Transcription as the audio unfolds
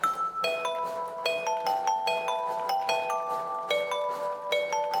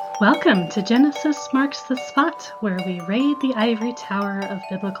Welcome to Genesis Marks the Spot, where we raid the ivory tower of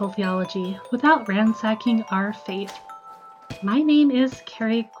biblical theology without ransacking our faith. My name is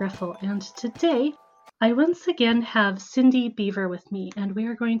Carrie Griffel, and today I once again have Cindy Beaver with me, and we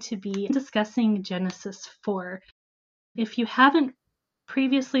are going to be discussing Genesis 4. If you haven't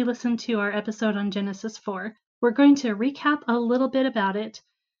previously listened to our episode on Genesis 4, we're going to recap a little bit about it,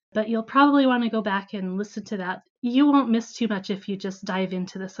 but you'll probably want to go back and listen to that. You won't miss too much if you just dive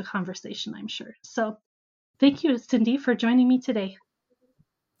into this conversation, I'm sure. So thank you, Cindy, for joining me today.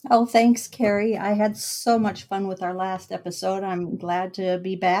 Oh, thanks, Carrie. I had so much fun with our last episode. I'm glad to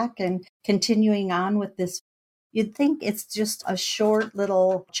be back and continuing on with this. You'd think it's just a short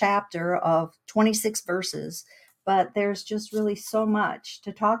little chapter of 26 verses, but there's just really so much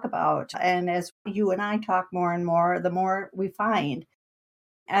to talk about. And as you and I talk more and more, the more we find.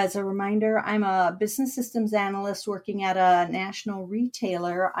 As a reminder, I'm a business systems analyst working at a national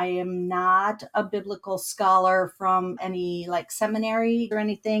retailer. I am not a biblical scholar from any seminary or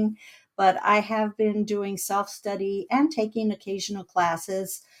anything, but I have been doing self-study and taking occasional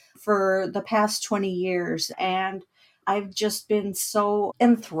classes for the past 20 years. And I've just been so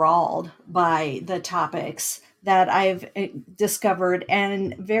enthralled by the topics that I've discovered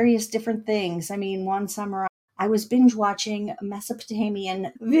and various different things. I mean, one summer I was binge watching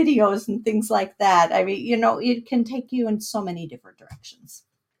Mesopotamian videos and things like that. I mean, it can take you in so many different directions.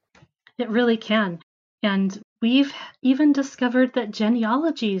 It really can. And we've even discovered that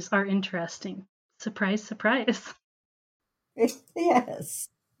genealogies are interesting. Surprise, surprise. Yes.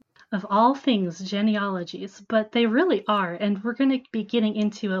 Of all things, genealogies, but they really are. And we're going to be getting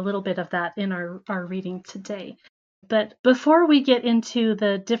into a little bit of that in our reading today. But before we get into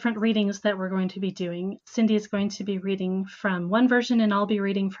the different readings that we're going to be doing, Cindy is going to be reading from one version and I'll be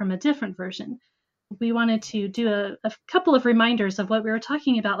reading from a different version. We wanted to do a couple of reminders of what we were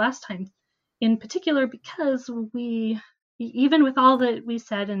talking about last time, in particular because even with all that we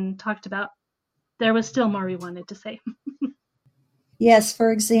said and talked about, there was still more we wanted to say. Yes,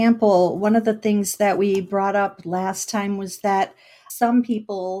 for example, one of the things that we brought up last time was that some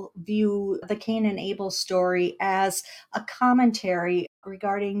people view the Cain and Abel story as a commentary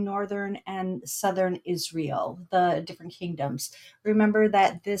regarding northern and southern Israel, the different kingdoms. Remember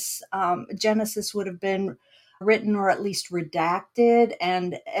that this Genesis would have been written or at least redacted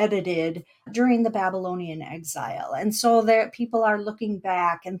and edited during the Babylonian exile. And so there people are looking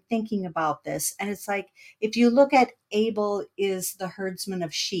back and thinking about this. And it's like, if you look at Abel is the herdsman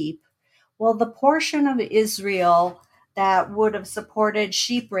of sheep, well, the portion of Israel that would have supported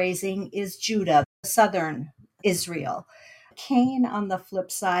sheep raising is Judah, southern Israel. Cain, on the flip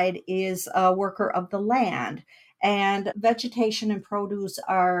side, is a worker of the land. And vegetation and produce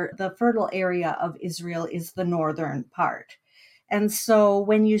are the fertile area of Israel is the northern part. And so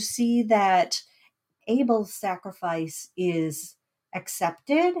when you see that Abel's sacrifice is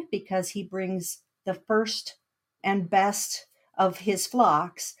accepted because he brings the first and best of his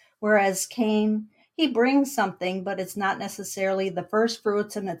flocks, whereas Cain, he brings something, but it's not necessarily the first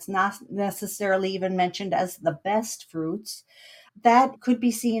fruits and it's not necessarily even mentioned as the best fruits. That could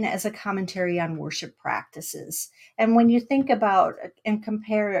be seen as a commentary on worship practices. And when you think about and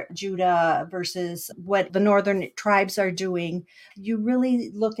compare Judah versus what the northern tribes are doing, you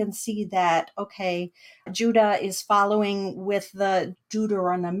really look and see that, okay, Judah is following with the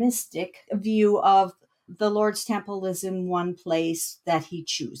Deuteronomistic view of the Lord's temple is in one place that he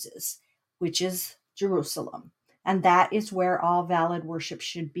chooses, which is Jerusalem. And that is where all valid worship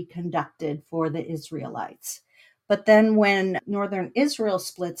should be conducted for the Israelites. But then when northern Israel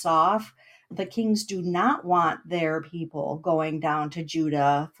splits off, the kings do not want their people going down to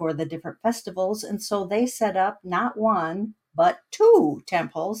Judah for the different festivals. And so they set up not one, but two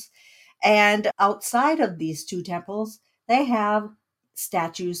temples. And outside of these two temples, they have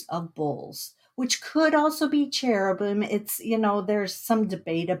statues of bulls, which could also be cherubim. It's, there's some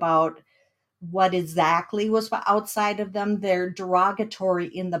debate about what exactly was outside of them. They're derogatory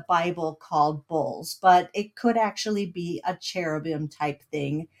in the Bible called bulls, but it could actually be a cherubim type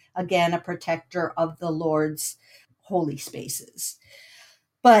thing. Again, a protector of the Lord's holy spaces.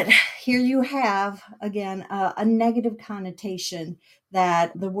 But here you have, again, a negative connotation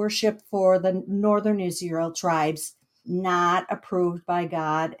that the worship for the northern Israel tribes not approved by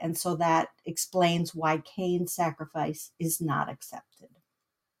God. And so that explains why Cain's sacrifice is not accepted.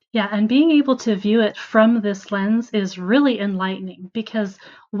 Yeah, and being able to view it from this lens is really enlightening because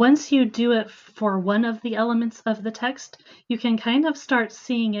once you do it for one of the elements of the text, you can kind of start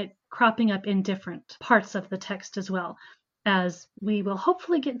seeing it cropping up in different parts of the text as well, as we will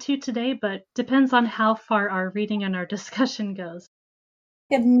hopefully get to today, but depends on how far our reading and our discussion goes.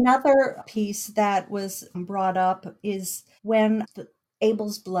 Another piece that was brought up is when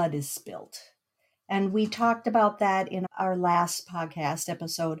Abel's blood is spilt. And we talked about that in our last podcast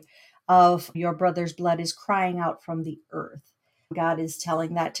episode of your brother's blood is crying out from the earth. God is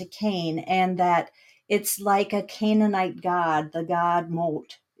telling that to Cain, and that it's like a Canaanite god. The god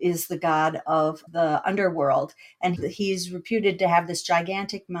Mot is the god of the underworld, and he's reputed to have this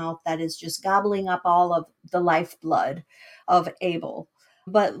gigantic mouth that is just gobbling up all of the lifeblood of Abel.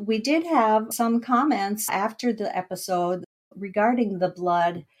 But we did have some comments after the episode regarding the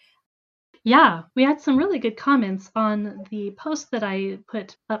blood. Yeah, we had some really good comments on the post that I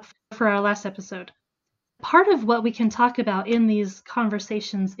put up for our last episode. Part of what we can talk about in these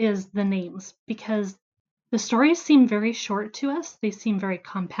conversations is the names, because the stories seem very short to us. They seem very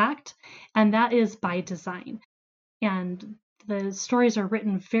compact, and that is by design. And the stories are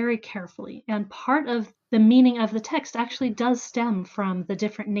written very carefully. And part of the meaning of the text actually does stem from the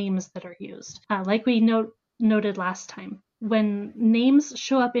different names that are used. Like we noted last time, when names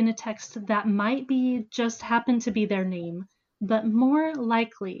show up in a text, that might be just happen to be their name, but more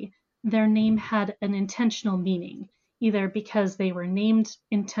likely their name had an intentional meaning, either because they were named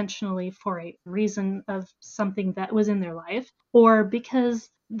intentionally for a reason of something that was in their life, or because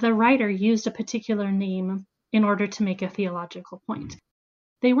the writer used a particular name in order to make a theological point.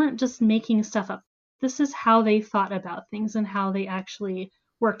 They weren't just making stuff up. This is how they thought about things and how they actually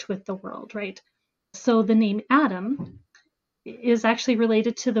worked with the world, right? So the name Adam is actually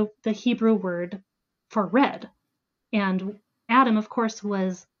related to the Hebrew word for red. And Adam, of course,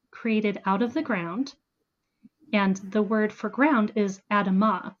 was created out of the ground. And the word for ground is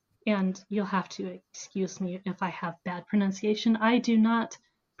Adamah. And you'll have to excuse me if I have bad pronunciation. I do not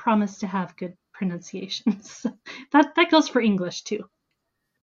promise to have good pronunciations. that goes for English too.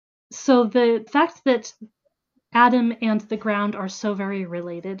 So the fact that Adam and the ground are so very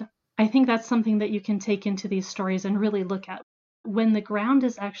related, I think that's something that you can take into these stories and really look at. When the ground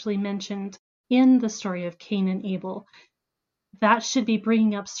is actually mentioned in the story of Cain and Abel, that should be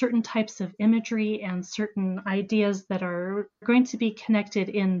bringing up certain types of imagery and certain ideas that are going to be connected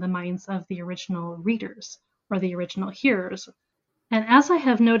in the minds of the original readers or the original hearers. And as I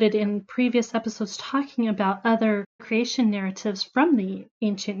have noted in previous episodes talking about other creation narratives from the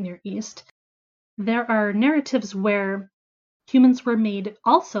ancient Near East, there are narratives where humans were made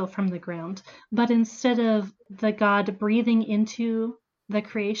also from the ground, but instead of the god breathing into the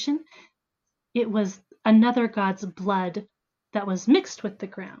creation, it was another god's blood that was mixed with the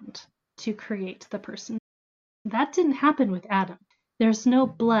ground to create the person. That didn't happen with Adam. There's no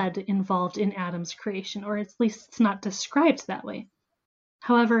blood involved in Adam's creation, or at least it's not described that way.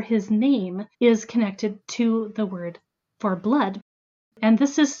 However, his name is connected to the word for blood. And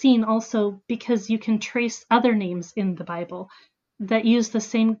this is seen also because you can trace other names in the Bible that use the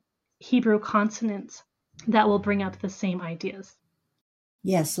same Hebrew consonants that will bring up the same ideas.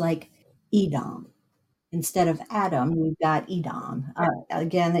 Yes, like Edom. Instead of Adam, we've got Edom.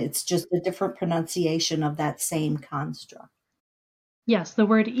 Again, it's just a different pronunciation of that same construct. Yes, the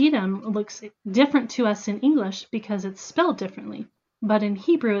word Edom looks different to us in English because it's spelled differently, but in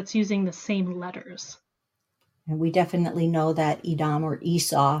Hebrew it's using the same letters. And we definitely know that Edom or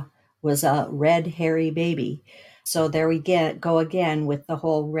Esau was a red, hairy baby. So there we go again with the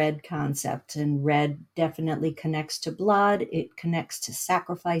whole red concept. And red definitely connects to blood, it connects to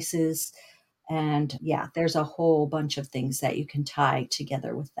sacrifices. And yeah, there's a whole bunch of things that you can tie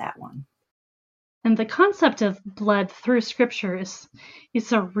together with that one. And the concept of blood through scripture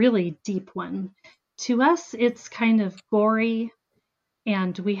is a really deep one. To us, it's kind of gory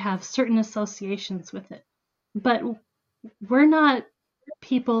and we have certain associations with it. But we're not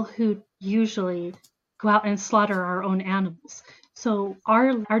people who usually go out and slaughter our own animals. So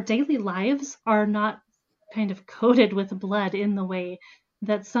our daily lives are not kind of coated with blood in the way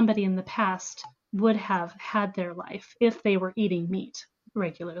that somebody in the past would have had their life if they were eating meat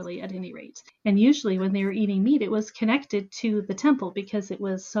regularly, at any rate. And usually when they were eating meat, it was connected to the temple because it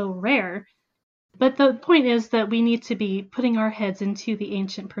was so rare. But the point is that we need to be putting our heads into the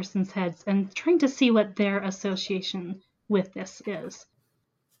ancient person's heads and trying to see what their association with this is.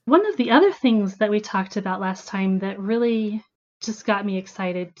 One of the other things that we talked about last time that really just got me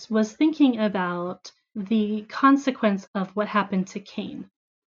excited was thinking about the consequence of what happened to Cain.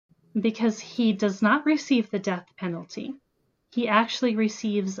 Because he does not receive the death penalty, he actually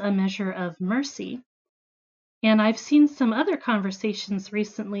receives a measure of mercy. And I've seen some other conversations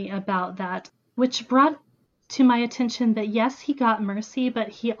recently about that, which brought to my attention that yes, he got mercy, but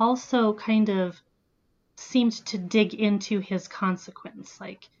he also kind of seemed to dig into his consequence.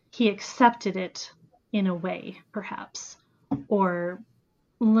 Like he accepted it in a way, perhaps. Or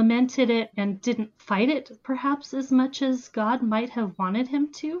lamented it and didn't fight it perhaps as much as God might have wanted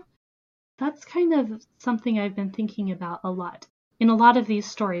him to. That's kind of something I've been thinking about a lot. In a lot of these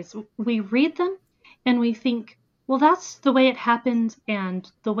stories, we read them and we think, well, that's the way it happened,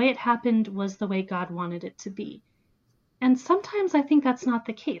 and the way it happened was the way God wanted it to be. And sometimes I think that's not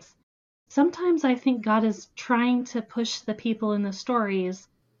the case. Sometimes I think God is trying to push the people in the stories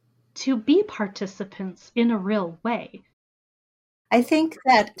to be participants in a real way. I think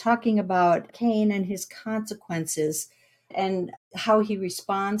that talking about Cain and his consequences and how he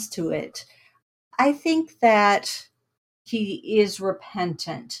responds to it, I think that he is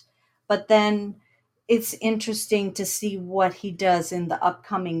repentant. But then it's interesting to see what he does in the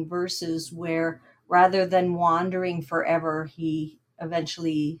upcoming verses, where rather than wandering forever, he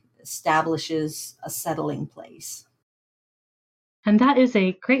eventually establishes a settling place. And that is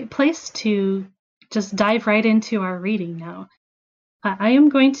a great place to just dive right into our reading now. I am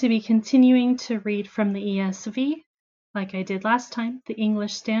going to be continuing to read from the ESV, like I did last time, the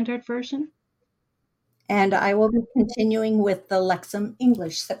English Standard Version. And I will be continuing with the Lexham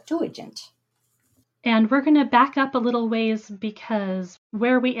English Septuagint. And we're going to back up a little ways because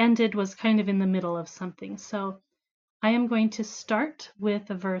where we ended was kind of in the middle of something. So I am going to start with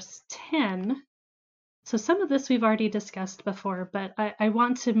verse 10. So some of this we've already discussed before, but I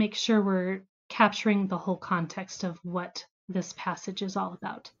want to make sure we're capturing the whole context of what this passage is all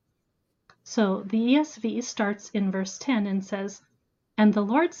about. So the ESV starts in verse 10 and says, "And the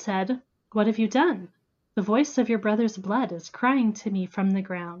Lord said, 'What have you done? The voice of your brother's blood is crying to me from the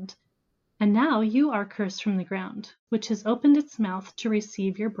ground. And now you are cursed from the ground, which has opened its mouth to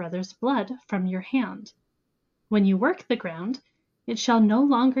receive your brother's blood from your hand. When you work the ground, it shall no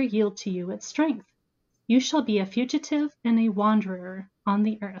longer yield to you its strength. You shall be a fugitive and a wanderer on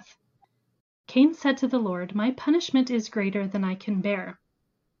the earth.' Cain said to the Lord, 'My punishment is greater than I can bear.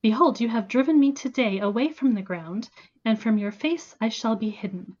 Behold, you have driven me today away from the ground, and from your face I shall be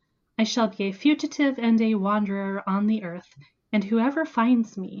hidden. I shall be a fugitive and a wanderer on the earth, and whoever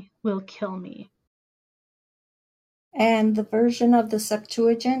finds me will kill me.'" And the version of the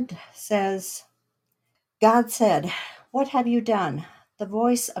Septuagint says, God said, "What have you done? The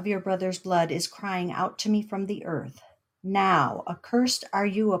voice of your brother's blood is crying out to me from the earth. Now, accursed are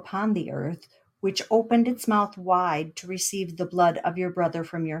you upon the earth, which opened its mouth wide to receive the blood of your brother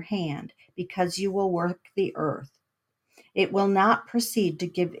from your hand, because you will work the earth. It will not proceed to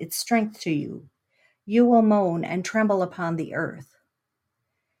give its strength to you. You will moan and tremble upon the earth."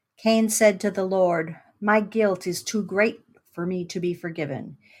 Cain said to the Lord, "My guilt is too great for me to be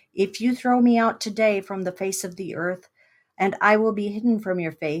forgiven. If you throw me out today from the face of the earth, and I will be hidden from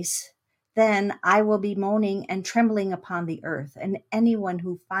your face, then I will be moaning and trembling upon the earth, and anyone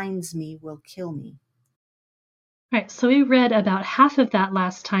who finds me will kill me." All right, so we read about half of that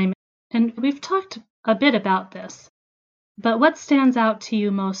last time, and we've talked a bit about this. But what stands out to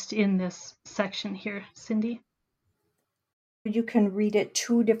you most in this section here, Cindy? You can read it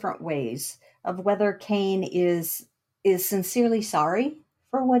two different ways of whether Cain is sincerely sorry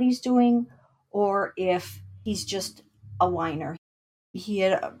for what he's doing, or if he's just a whiner. He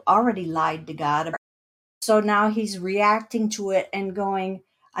had already lied to God. So now he's reacting to it and going,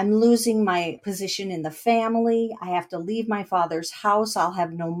 I'm losing my position in the family. I have to leave my father's house. I'll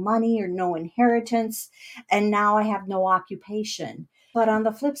have no money or no inheritance. And now I have no occupation. But on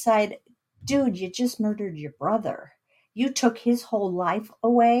the flip side, dude, you just murdered your brother. You took his whole life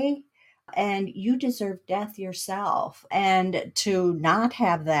away and you deserve death yourself. And to not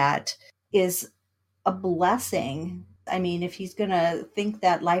have that is a blessing. I mean, if he's going to think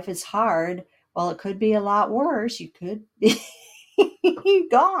that life is hard, well, it could be a lot worse. You could be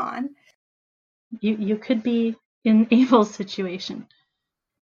gone. You could be in Abel's situation.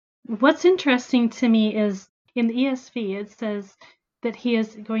 What's interesting to me is in the ESV, it says that he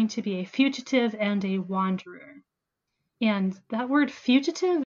is going to be a fugitive and a wanderer. And that word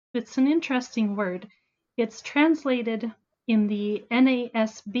fugitive, it's an interesting word. It's translated in the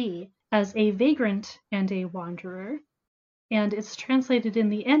NASB as a vagrant and a wanderer. And it's translated in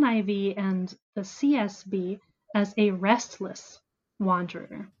the NIV and the CSB as a restless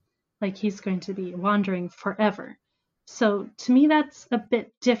wanderer, like he's going to be wandering forever. So to me, that's a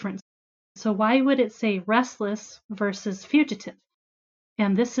bit different. So why would it say restless versus fugitive?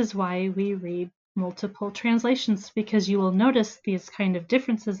 And this is why we read multiple translations, because you will notice these kind of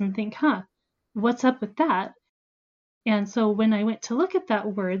differences and think, what's up with that? And so when I went to look at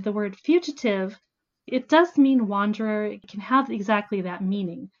that word, the word fugitive, it does mean wanderer. It can have exactly that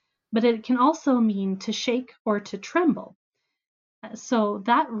meaning, but it can also mean to shake or to tremble. So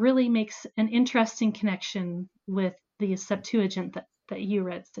that really makes an interesting connection with the Septuagint that you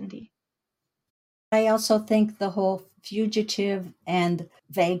read, Cindy. I also think the whole fugitive and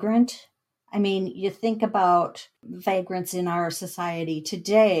vagrant. I mean, you think about vagrants in our society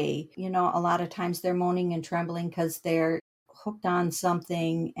today, a lot of times they're moaning and trembling because they're hooked on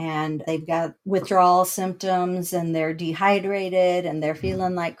something and they've got withdrawal symptoms and they're dehydrated and they're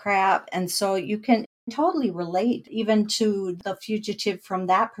feeling like crap. And so you can totally relate even to the fugitive from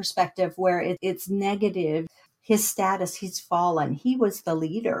that perspective where it's negative. His status, he's fallen. He was the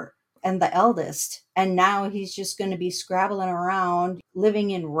leader and the eldest. And now he's just going to be scrabbling around,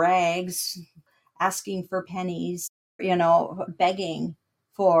 living in rags, asking for pennies, begging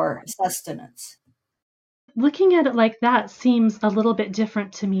for sustenance. Looking at it like that seems a little bit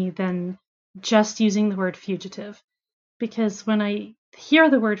different to me than just using the word fugitive. Because when I hear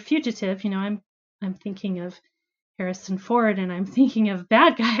the word fugitive, I'm thinking of Harrison Ford and I'm thinking of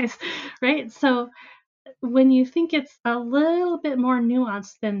bad guys, right? So when you think it's a little bit more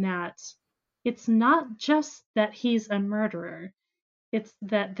nuanced than that, it's not just that he's a murderer, it's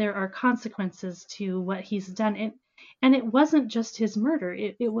that there are consequences to what he's done. And it wasn't just his murder,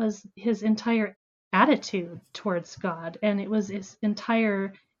 it was his entire attitude towards God, and it was his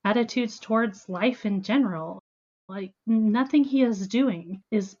entire attitudes towards life in general. Like, nothing he is doing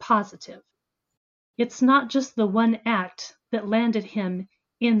is positive. It's not just the one act that landed him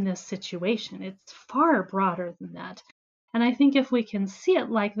in this situation. It's far broader than that. And I think if we can see it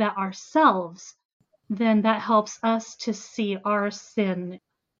like that ourselves, then that helps us to see our sin.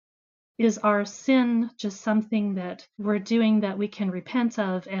 Is our sin just something that we're doing that we can repent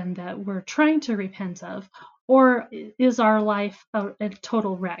of and that we're trying to repent of? Or is our life a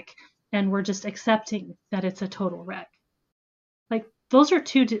total wreck and we're just accepting that it's a total wreck? Like, those are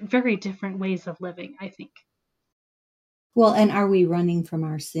two very different ways of living, I think. Well, and are we running from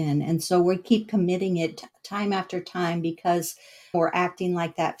our sin? And so we keep committing it time after time because we're acting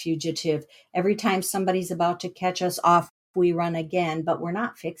like that fugitive. Every time somebody's about to catch us off, we run again, but we're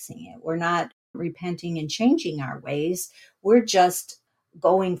not fixing it. We're not repenting and changing our ways. We're just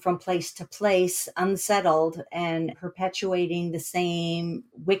going from place to place, unsettled and perpetuating the same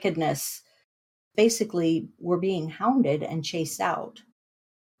wickedness. Basically, we're being hounded and chased out.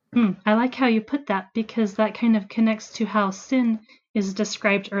 I like how you put that because that kind of connects to how sin is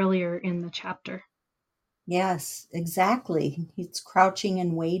described earlier in the chapter. Yes, exactly. It's crouching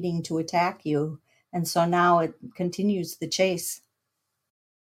and waiting to attack you. And so now it continues the chase.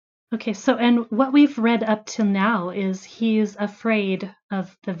 Okay, so and what we've read up till now is he's afraid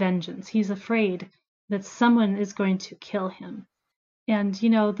of the vengeance. He's afraid that someone is going to kill him. And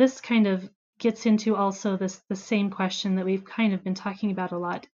this kind of gets into also the same question that we've kind of been talking about a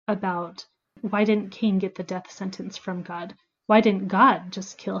lot about why didn't Cain get the death sentence from God? Why didn't God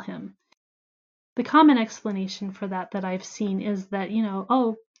just kill him? The common explanation for that I've seen is that,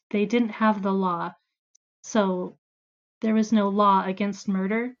 they didn't have the law, so there was no law against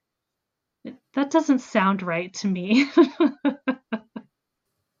murder. That doesn't sound right to me.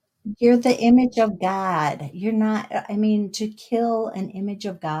 You're the image of God. You're not, I mean, to kill an image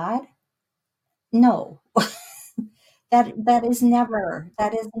of God? No. That is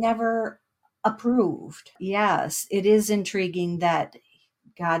never approved. Yes, it is intriguing that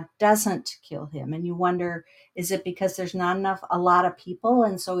God doesn't kill him. And you wonder, is it because there's not a lot of people,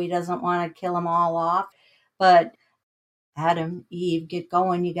 and so he doesn't want to kill them all off? But Adam, Eve, get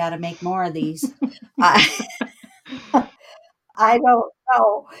going. You got to make more of these. I, I don't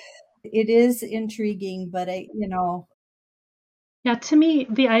know. It is intriguing, but Yeah, to me,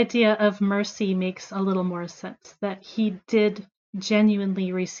 the idea of mercy makes a little more sense, that he did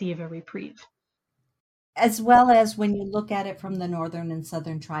genuinely receive a reprieve. as well as when you look at it from the northern and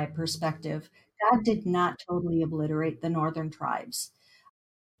southern tribe perspective, God did not totally obliterate the northern tribes.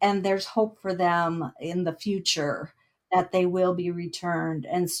 And there's hope for them in the future that they will be returned.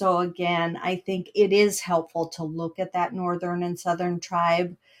 And so, again, I think it is helpful to look at that northern and southern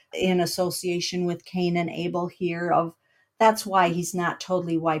tribe in association with Cain and Abel here. Of that's why he's not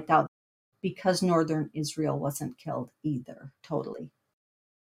totally wiped out, because northern Israel wasn't killed either, totally.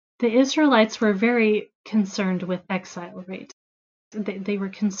 The Israelites were very concerned with exile, right? They were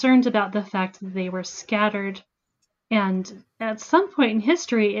concerned about the fact that they were scattered. And at some point in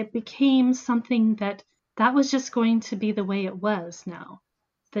history, it became something that was just going to be the way it was now.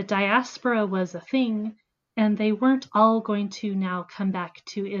 The diaspora was a thing, and they weren't all going to now come back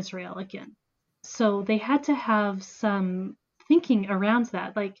to Israel again. So they had to have some thinking around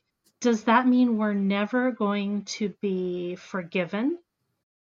that. Like, does that mean we're never going to be forgiven?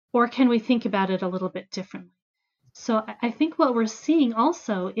 Or can we think about it a little bit differently? So I think what we're seeing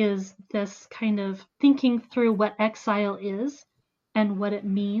also is this kind of thinking through what exile is and what it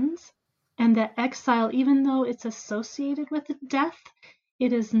means, and that exile, even though it's associated with death,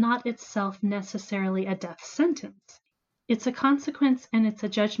 it is not itself necessarily a death sentence. It's a consequence, and it's a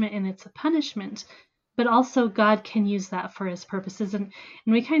judgment, and it's a punishment, but also God can use that for his purposes. And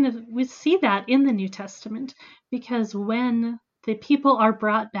we see that in the New Testament, because when the people are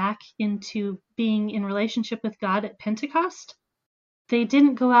brought back into being in relationship with God at Pentecost, they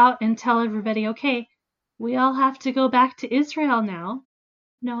didn't go out and tell everybody, okay, we all have to go back to Israel now.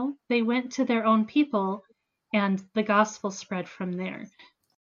 No, they went to their own people, and the gospel spread from there.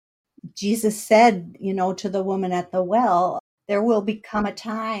 Jesus said, to the woman at the well, there will become a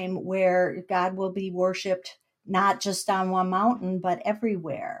time where God will be worshiped not just on one mountain, but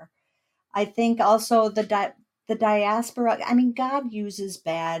everywhere. I think also the diaspora, God uses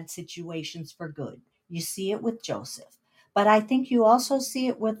bad situations for good. You see it with Joseph. But I think you also see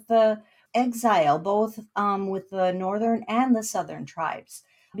it with the exile, both with the northern and the southern tribes.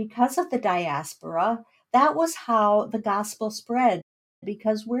 Because of the diaspora, that was how the gospel spread.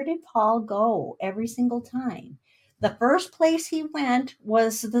 Because where did Paul go every single time? The first place he went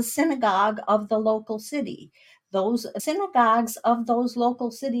was the synagogue of the local city. Those synagogues of those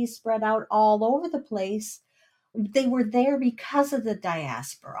local cities spread out all over the place. They were there because of the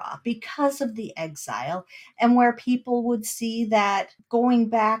diaspora, because of the exile, and where people would see that going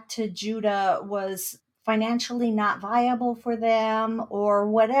back to Judah was financially not viable for them or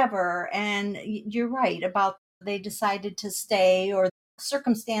whatever. And you're right about they decided to stay, or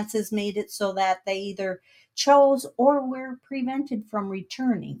circumstances made it so that they either chose or were prevented from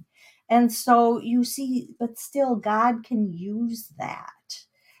returning. And so you see, but still, God can use that.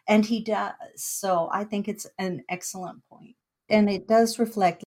 And he does. So I think it's an excellent point. And it does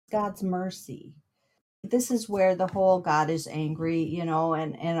reflect God's mercy. This is where the whole God is angry, and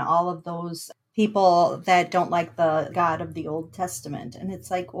all of those people that don't like the God of the Old Testament. And it's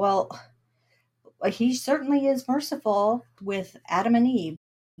like, well, he certainly is merciful with Adam and Eve.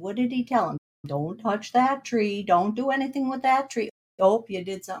 What did he tell them? Don't touch that tree. Don't do anything with that tree. Oh, you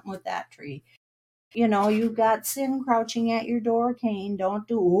did something with that tree. You've got sin crouching at your door, Cain. Don't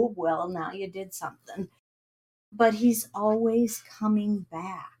do, oh, well, now you did something. But he's always coming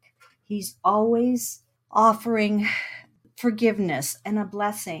back. He's always offering forgiveness and a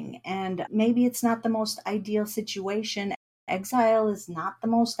blessing. And maybe it's not the most ideal situation. Exile is not the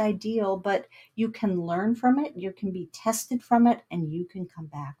most ideal, but you can learn from it, you can be tested from it, and you can come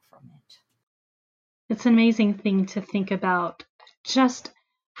back from it. It's an amazing thing to think about just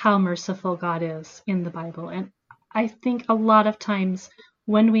how merciful God is in the Bible. And I think a lot of times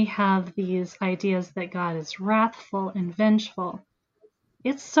when we have these ideas that God is wrathful and vengeful,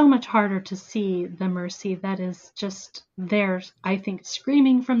 it's so much harder to see the mercy that is just there, I think,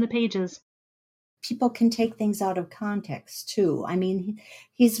 screaming from the pages. People can take things out of context too.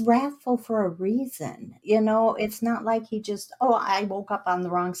 He's wrathful for a reason. It's not like he just, oh, I woke up on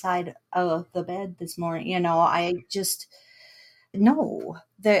the wrong side of the bed this morning. No,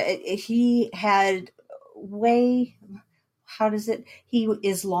 he had way, how does it, he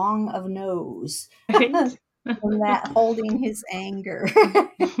is long of nose. Right? And that holding his anger.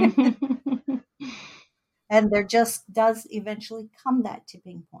 And there just does eventually come that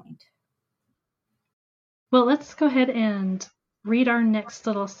tipping point. Well, let's go ahead and read our next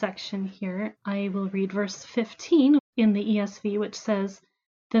little section here. I will read verse 15 in the ESV, which says,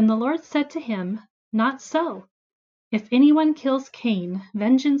 "Then the Lord said to him, Not so. If anyone kills Cain,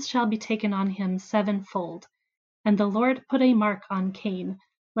 vengeance shall be taken on him sevenfold. And the Lord put a mark on Cain,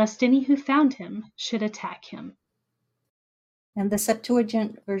 lest any who found him should attack him." And the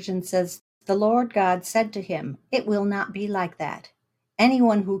Septuagint version says, the Lord God said to him, it will not be like that.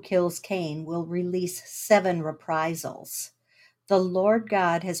 Anyone who kills Cain will release 7 reprisals. The Lord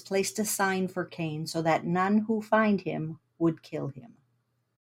God has placed a sign for Cain so that none who find him would kill him.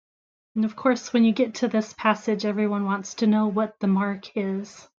 And of course, when you get to this passage, everyone wants to know what the mark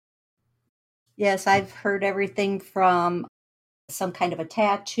is. Yes, I've heard everything from some kind of a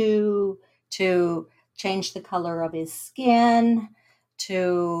tattoo to change the color of his skin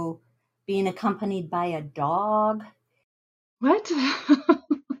to being accompanied by a dog. What?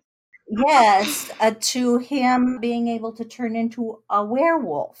 Yes, to him being able to turn into a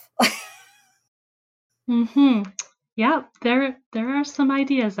werewolf. Mm-hmm. Yeah, there are some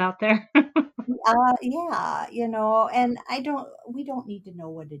ideas out there. Yeah, and we don't need to know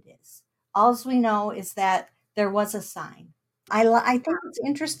what it is. All we know is that there was a sign. I think it's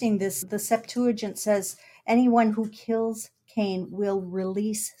interesting. The Septuagint says anyone who kills Cain will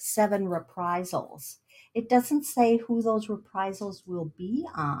release 7 reprisals. It doesn't say who those reprisals will be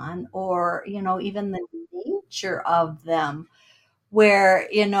on, or even the nature of them. where,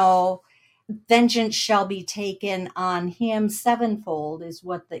 vengeance shall be taken on him sevenfold is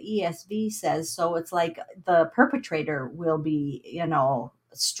what the ESV says. So it's like the perpetrator will be,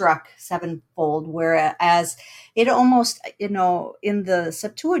 struck sevenfold, whereas it almost, in the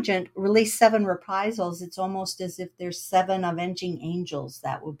Septuagint, release seven reprisals. It's almost as if there's seven avenging angels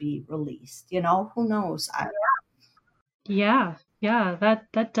that will be released. Who knows? Yeah, yeah,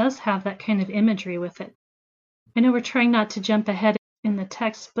 that does have that kind of imagery with it. I know we're trying not to jump ahead in the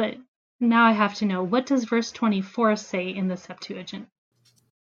text, but now I have to know, what does verse 24 say in the Septuagint?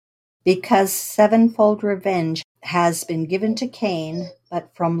 Because sevenfold revenge has been given to Cain,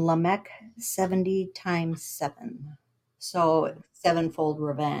 but from Lamech 70 times 7. So sevenfold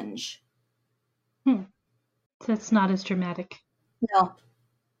revenge. Hmm, so it's not as dramatic. No.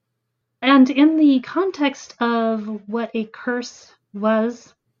 And in the context of what a curse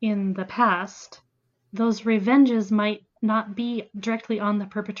was in the past, those revenges might not be directly on the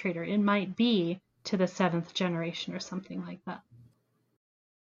perpetrator. It might be to the seventh generation or something like that.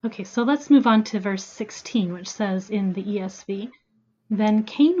 Okay, so let's move on to verse 16, which says in the ESV, Then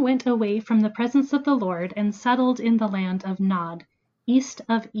Cain went away from the presence of the Lord and settled in the land of Nod, east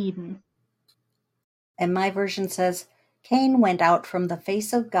of Eden. And my version says, Cain went out from the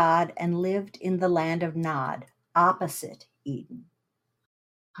face of God and lived in the land of Nod, opposite Eden.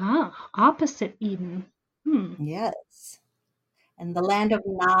 Ah, opposite Eden. Yes. And the land of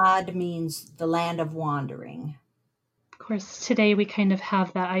Nod means the land of wandering. Of course, today we kind of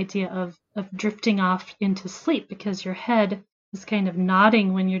have that idea of drifting off into sleep because your head is kind of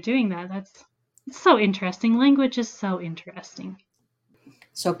nodding when you're doing that. It's so interesting. Language is so interesting.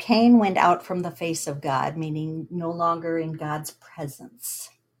 So Cain went out from the face of God, meaning no longer in God's presence.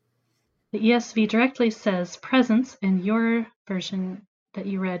 The ESV directly says presence, and your version that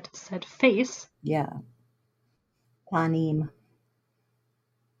you read said face. Yeah. Panim.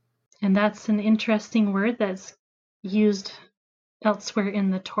 And that's an interesting word that's used elsewhere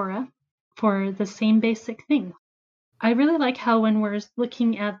in the Torah for the same basic thing. I really like how when we're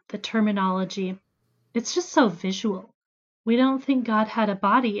looking at the terminology, it's just so visual. We don't think God had a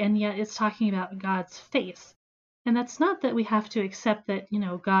body, and yet it's talking about God's face. And that's not that we have to accept that,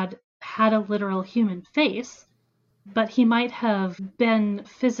 God had a literal human face, but he might have been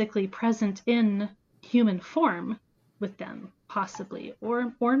physically present in human form with them, possibly,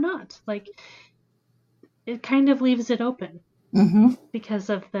 or not. Like, it kind of leaves it open Mm-hmm. because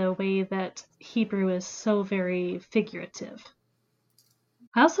of the way that Hebrew is so very figurative.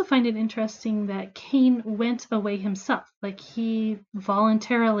 I also find it interesting that Cain went away himself, like he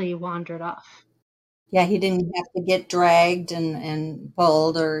voluntarily wandered off. Yeah, he didn't have to get dragged and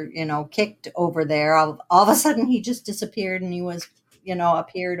pulled or, kicked over there. All of a sudden he just disappeared and he was,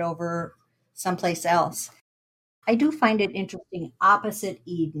 appeared over someplace else. I do find it interesting, opposite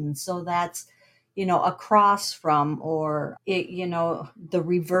Eden. So that's, across from, or, the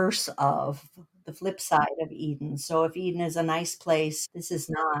reverse of, the flip side of Eden. So if Eden is a nice place, this is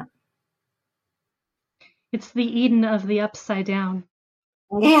not. It's the Eden of the upside down.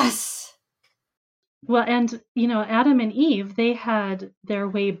 Yes. Well, and Adam and Eve, they had their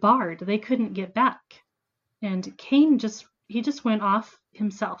way barred. They couldn't get back. And Cain just went off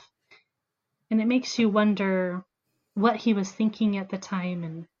himself. And it makes you wonder what he was thinking at the time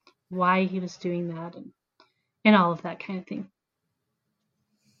and why he was doing that and all of that kind of thing.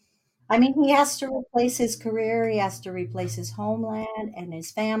 I mean, he has to replace his career, he has to replace his homeland and his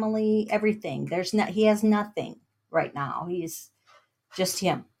family, everything. He has nothing right now. He's just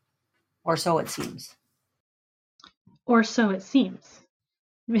him, or so it seems. Or so it seems.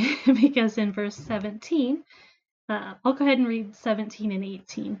 Because in verse 17, I'll go ahead and read 17 and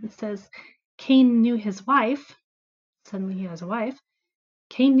 18. It says, Cain knew his wife. Suddenly he has a wife.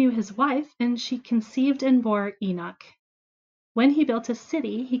 Cain knew his wife, and she conceived and bore Enoch. When he built a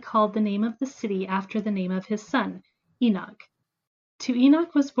city, he called the name of the city after the name of his son, Enoch. To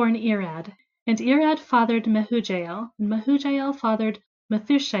Enoch was born Irad, and Irad fathered Mehujael, and Mehujael fathered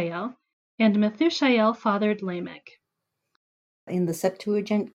Methushael, and Methushael fathered Lamech. In the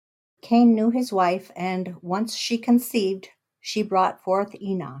Septuagint, Cain knew his wife, and once she conceived, she brought forth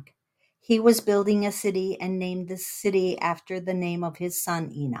Enoch. He was building a city and named the city after the name of his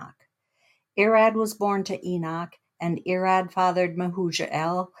son Enoch. Irad was born to Enoch, and Irad fathered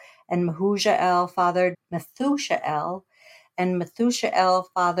Mehujael, and Mehujael fathered Methushael, and Methushael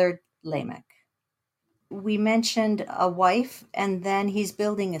fathered Lamech. We mentioned a wife, and then he's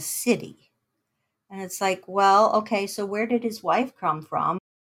building a city. And it's like, well, okay, so where did his wife come from?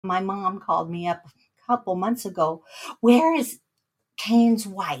 My mom called me up a couple months ago. Where is Cain's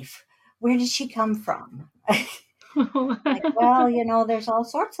wife? Where did she come from? Like, well, there's all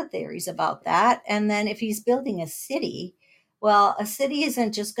sorts of theories about that. And then if he's building a city, well, a city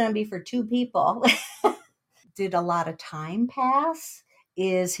isn't just going to be for two people. Did a lot of time pass?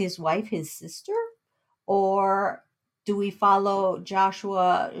 Is his wife his sister? Or do we follow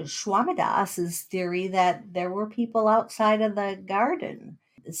Joshua Shwamadas's theory that there were people outside of the garden?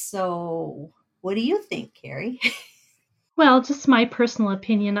 So, what do you think, Carrie? Well, just my personal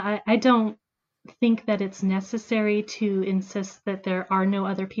opinion, I don't think that it's necessary to insist that there are no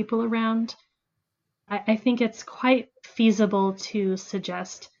other people around. I think it's quite feasible to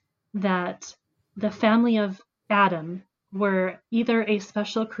suggest that the family of Adam were either a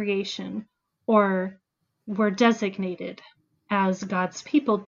special creation or were designated as God's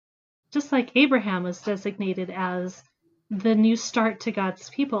people, just like Abraham was designated as the new start to God's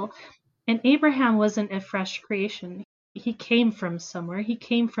people. And Abraham wasn't a fresh creation. He came from somewhere, he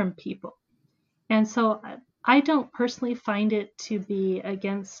came from people. And so I don't personally find it to be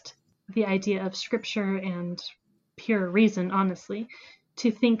against the idea of scripture and pure reason, honestly,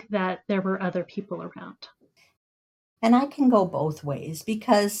 to think that there were other people around. And I can go both ways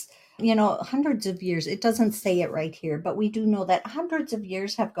because, hundreds of years, it doesn't say it right here, but we do know that hundreds of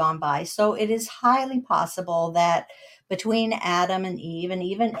years have gone by. So it is highly possible that between Adam and Eve and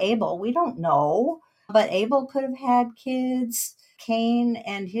even Abel, we don't know, but Abel could have had kids, Cain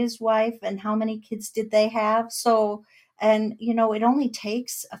and his wife, and how many kids did they have? So, and, it only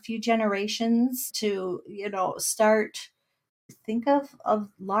takes a few generations to, start think of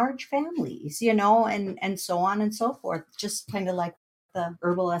large families, and so on and so forth, just kind of like the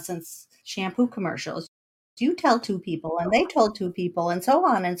herbal essence shampoo commercials. You tell two people and they told two people, and so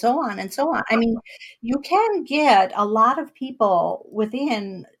on and so on and so on. I mean, you can get a lot of people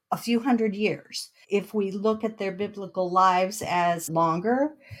within a few hundred years if we look at their biblical lives as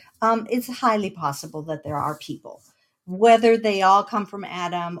longer. It's highly possible that there are people, whether they all come from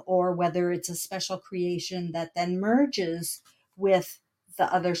Adam or whether it's a special creation that then merges with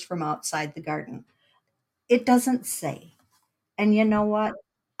the others from outside the garden. It doesn't say. And you know what?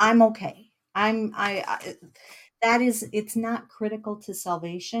 I'm okay. I that is, it's not critical to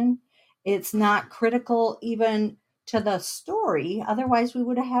salvation. It's not critical even to the story. Otherwise, we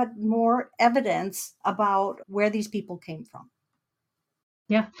would have had more evidence about where these people came from.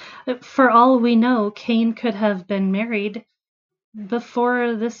 Yeah. For all we know, Cain could have been married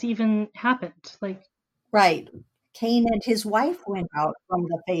before this even happened. Like, Right. Cain and his wife went out from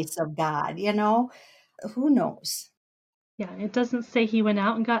the face of God. Who knows? yeah, it doesn't say he went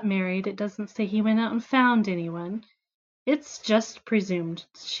out and got married. It doesn't say he went out and found anyone. It's just presumed.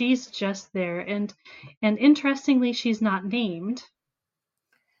 She's just there. And interestingly, she's not named.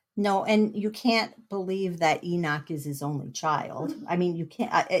 No, and you can't believe that Enoch is his only child. I mean, you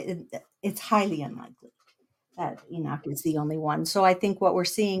can't, it's highly unlikely that Enoch is the only one. So I think what we're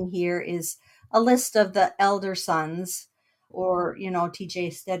seeing here is a list of the elder sons, or,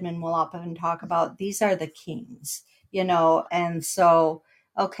 TJ Stedman will often talk about these are the kings, and so,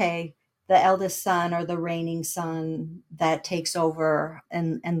 okay, the eldest son or the reigning son that takes over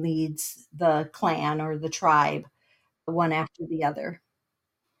and leads the clan or the tribe one after the other.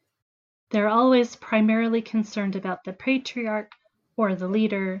 They're always primarily concerned about the patriarch or the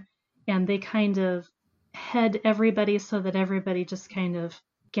leader, and they kind of head everybody so that everybody just kind of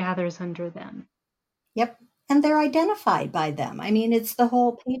gathers under them. Yep. And they're identified by them. I mean, it's the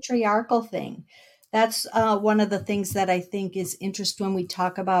whole patriarchal thing. That's one of the things that I think is interesting when we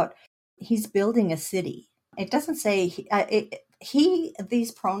talk about he's building a city. It doesn't say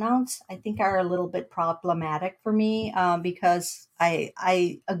these pronouns I think are a little bit problematic for me because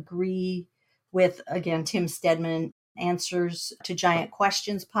I agree with, again, Tim Stedman, Answers to Giant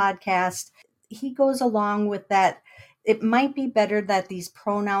Questions podcast. He goes along with that. It might be better that these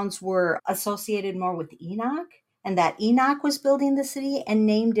pronouns were associated more with Enoch, and that Enoch was building the city and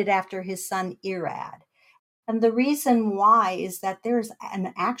named it after his son Irad. And the reason why is that there's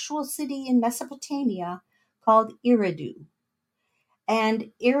an actual city in Mesopotamia called Eridu.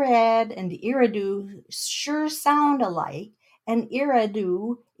 And Irad and Eridu sure sound alike. And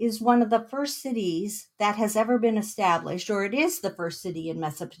Eridu is one of the first cities that has ever been established, or it is the first city in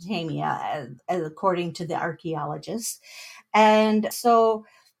Mesopotamia, according to the archaeologists. And so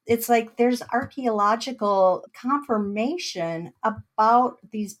it's like there's archaeological confirmation about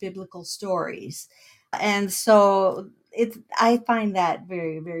these biblical stories. And so I find that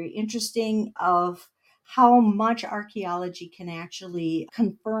very, very interesting of how much archaeology can actually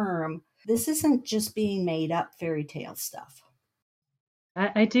confirm this isn't just being made up fairy tale stuff.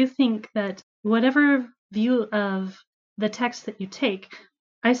 I do think that whatever view of the text that you take,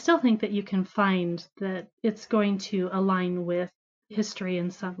 I still think that you can find that it's going to align with history in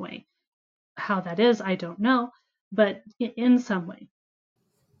some way. How that is, I don't know, but in some way.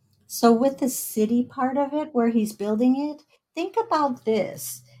 So with the city part of it where he's building it, think about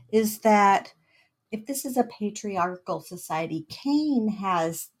this is that if this is a patriarchal society, Cain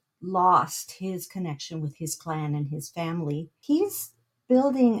has lost his connection with his clan and his family. He's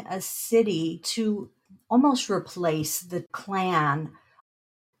building a city to almost replace the clan.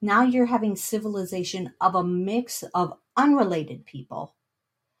 Now you're having civilization of a mix of unrelated people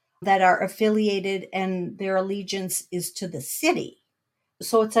that are affiliated and their allegiance is to the city.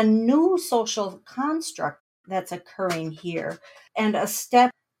 So it's a new social construct that's occurring here and a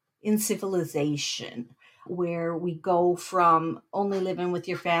step in civilization where we go from only living with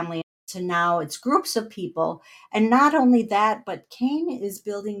your family to now it's groups of people. And not only that, but Cain is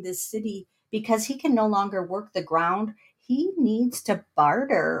building this city because he can no longer work the ground. He needs to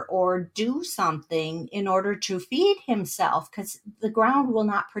barter or do something in order to feed himself because the ground will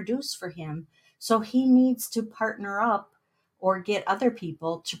not produce for him. So he needs to partner up or get other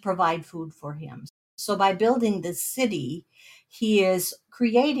people to provide food for him. So by building this city, he is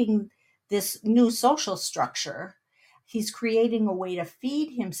creating this new social structure. He's creating a way to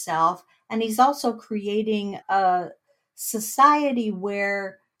feed himself, and he's also creating a society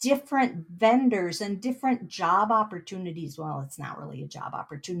where different vendors and different job opportunities, well, it's not really a job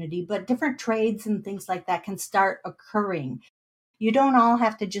opportunity, but different trades and things like that can start occurring. You don't all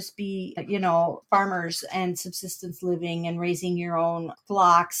have to just be, farmers and subsistence living and raising your own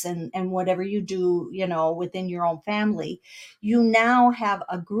flocks and whatever you do, within your own family. You now have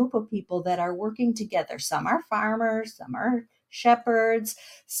a group of people that are working together. Some are farmers, some are shepherds,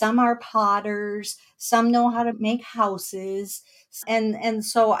 some are potters, some know how to make houses. And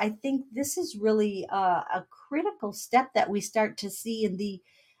so I think this is really a critical step that we start to see in the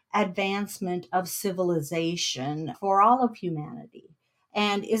advancement of civilization for all of humanity.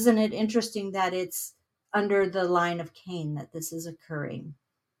 And isn't it interesting that it's under the line of Cain that this is occurring?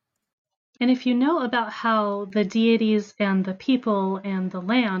 And if you know about how the deities and the people and the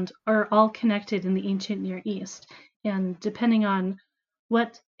land are all connected in the ancient Near East, and depending on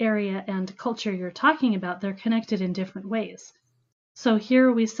what area and culture you're talking about, they're connected in different ways. So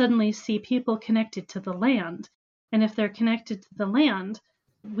here we suddenly see people connected to the land. And if they're connected to the land,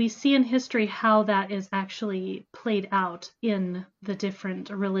 we see in history how that is actually played out in the different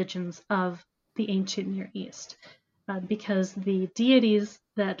religions of the ancient Near East. Because the deities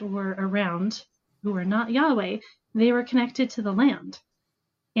that were around, who were not Yahweh, they were connected to the land.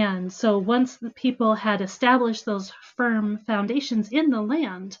 And so once the people had established those firm foundations in the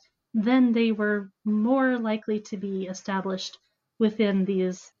land, then they were more likely to be established within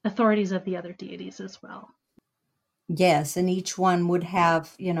these authorities of the other deities as well. Yes, and each one would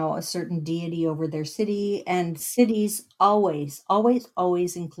have, a certain deity over their city, and cities always, always,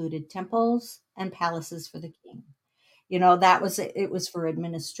 always included temples and palaces for the king. That was it was for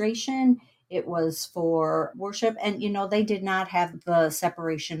administration, it was for worship, and they did not have the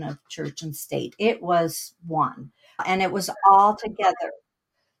separation of church and state. It was one, and it was all together.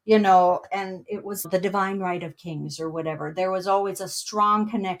 And it was the divine right of kings or whatever. There was always a strong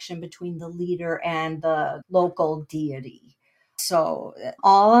connection between the leader and the local deity. So,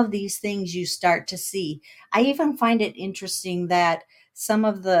 all of these things you start to see. I even find it interesting that some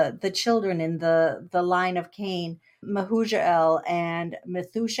of the children in the line of Cain, Mahujael and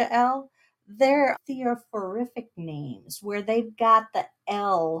Methushael, they're theophorific names where they've got the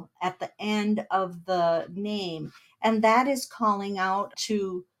L at the end of the name, and that is calling out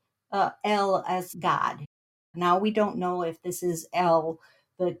to El as God. Now we don't know if this is El,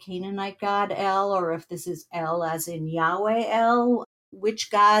 the Canaanite god El, or if this is El as in Yahweh El, which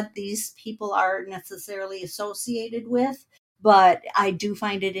God these people are necessarily associated with. But I do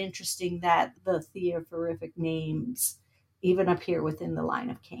find it interesting that the theophorific names even appear within the line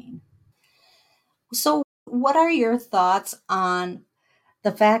of Cain. So, what are your thoughts on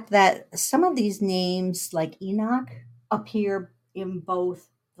the fact that some of these names, like Enoch, appear in both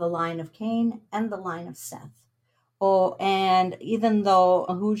the line of Cain and the line of Seth? Oh, and even though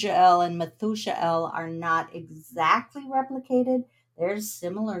Mahujael and Methushael are not exactly replicated, there's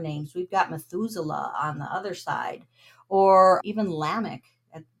similar names. We've got Methuselah on the other side, or even Lamech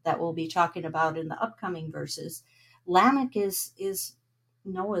that we'll be talking about in the upcoming verses. Lamech is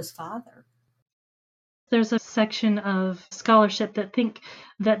Noah's father. There's a section of scholarship that think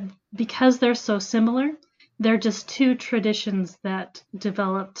that because they're so similar, they're just two traditions that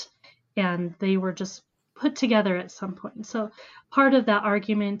developed and they were just put together at some point. So part of that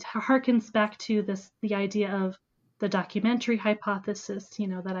argument harkens back to the idea of the documentary hypothesis,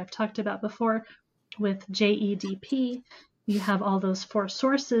 that I've talked about before with JEDP. You have all those 4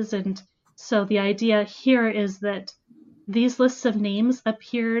 sources. And so the idea here is that these lists of names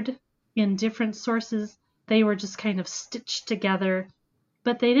appeared in different sources. They were just kind of stitched together,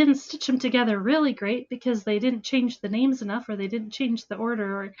 but they didn't stitch them together really great because they didn't change the names enough, or they didn't change the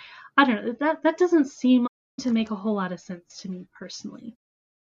order, or I don't know. That doesn't seem to make a whole lot of sense to me personally.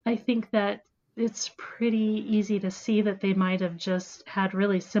 I think that it's pretty easy to see that they might have just had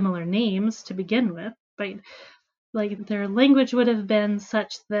really similar names to begin with, but like their language would have been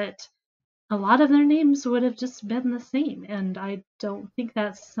such that a lot of their names would have just been the same, and I don't think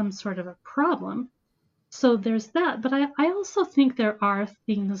that's some sort of a problem. So there's that, but I also think there are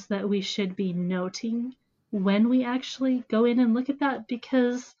things that we should be noting when we actually go in and look at that,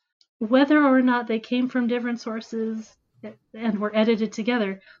 because whether or not they came from different sources and were edited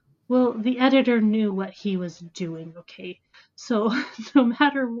together, well, the editor knew what he was doing, okay? So no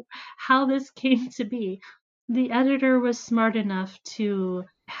matter how this came to be, the editor was smart enough to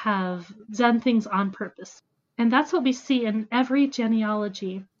have done things on purpose. And that's what we see in every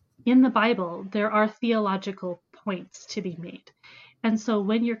genealogy in the Bible. There are theological points to be made. And so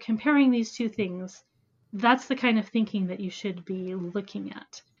when you're comparing these two things, that's the kind of thinking that you should be looking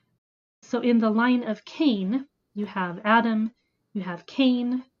at. So in the line of Cain, you have Adam, you have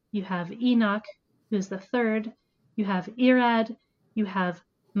Cain, you have Enoch, who's the third, you have Irad, you have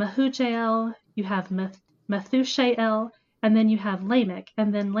Mahujael, you have Methushael, and then you have Lamech,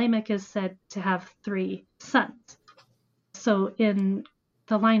 and then Lamech is said to have 3 sons. So in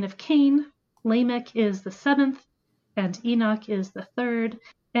the line of Cain, Lamech is the 7th, and Enoch is the 3rd.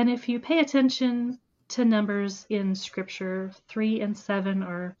 And if you pay attention to numbers in Scripture, 3 and 7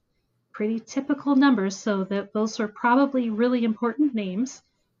 are pretty typical numbers, so that those are probably really important names,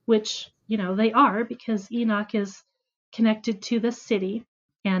 which, they are, because Enoch is connected to the city,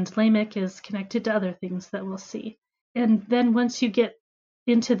 and Lamech is connected to other things that we'll see. And then once you get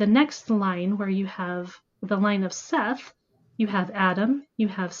into the next line, where you have the line of Seth, you have Adam, you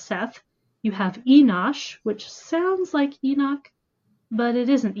have Seth, you have Enosh, which sounds like Enoch, but it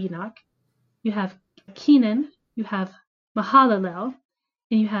isn't Enoch. You have Kenan, you have Mahalalel,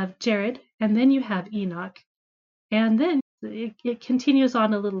 and you have Jared, and then you have Enoch, and then it continues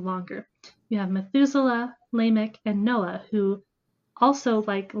on a little longer. You have Methuselah, Lamech, and Noah, who also,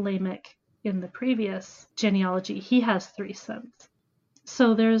 like Lamech in the previous genealogy, he has 3 sons.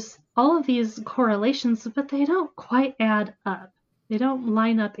 So there's all of these correlations, but they don't quite add up. They don't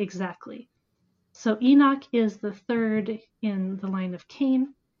line up exactly. So Enoch is the 3rd in the line of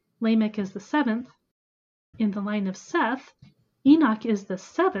Cain, Lamech is the 7th. In the line of Seth, Enoch is the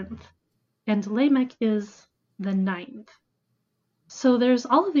 7th, and Lamech is the 9th. So there's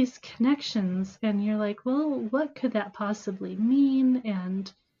all of these connections, and you're like, well, what could that possibly mean?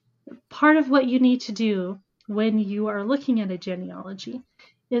 And part of what you need to do when you are looking at a genealogy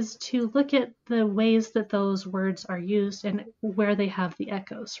is to look at the ways that those words are used and where they have the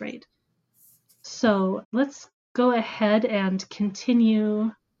echoes, right? So let's go ahead and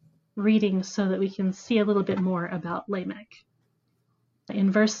continue reading so that we can see a little bit more about Lamech.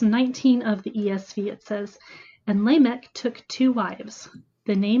 In verse 19 of the ESV, it says, "And Lamech took 2 wives.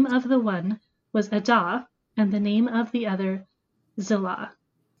 The name of the one was Adah, and the name of the other Zillah.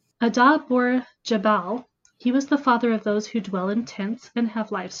 Adah bore Jabal. He was the father of those who dwell in tents and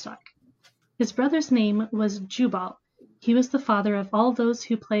have livestock. His brother's name was Jubal. He was the father of all those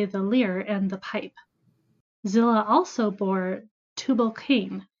who play the lyre and the pipe. Zillah also bore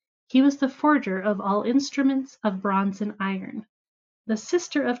Tubal-Cain. He was the forger of all instruments of bronze and iron. The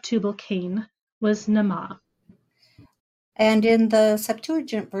sister of Tubal-Cain was Naamah." And in the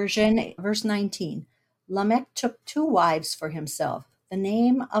Septuagint version, verse 19, Lamech took 2 wives for himself. The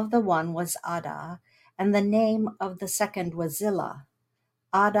name of the one was Adah, and the name of the second was Zillah.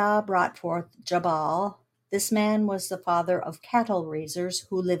 Adah brought forth Jabal. This man was the father of cattle raisers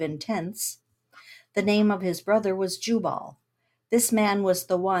who live in tents. The name of his brother was Jubal. This man was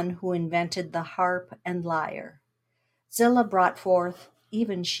the one who invented the harp and lyre. Zillah brought forth,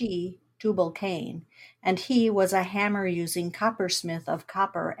 even she, Tubal-Cain, and he was a hammer-using coppersmith of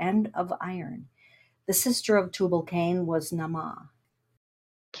copper and of iron. The sister of Tubal-Cain was Naamah.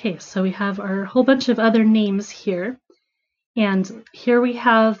 Okay, so we have our whole bunch of other names here. And here we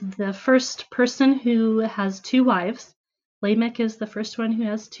have the first person who has 2 wives. Lamech is the first one who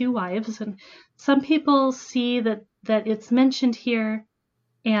has 2 wives. And some people see that it's mentioned here,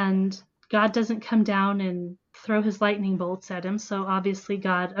 and God doesn't come down and throw his lightning bolts at him. So obviously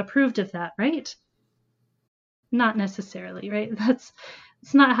God approved of that, right? Not necessarily, right?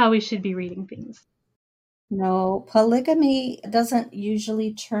 It's not how we should be reading things. No, polygamy doesn't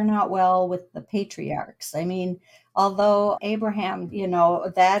usually turn out well with the patriarchs. I mean, although Abraham,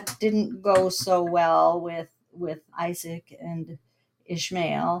 that didn't go so well with Isaac and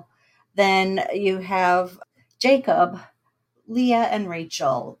Ishmael, then you have Jacob, Leah and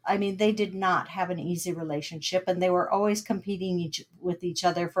Rachel. I mean, they did not have an easy relationship, and they were always competing with each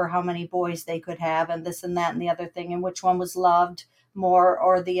other for how many boys they could have, and this and that and the other thing, and which one was loved more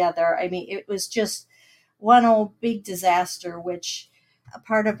or the other. I mean, it was just one old big disaster, which a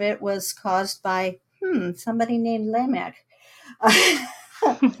part of it was caused by somebody named Lamech.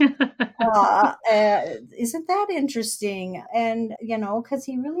 Isn't that interesting? And, because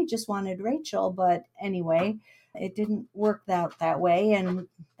he really just wanted Rachel. But anyway, it didn't work out that way. And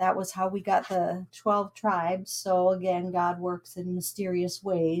that was how we got the 12 tribes. So again, God works in mysterious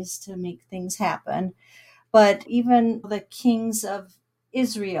ways to make things happen. But even the kings of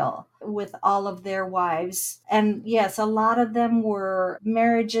Israel with all of their wives. And yes, a lot of them were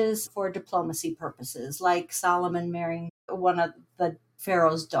marriages for diplomacy purposes, like Solomon marrying one of the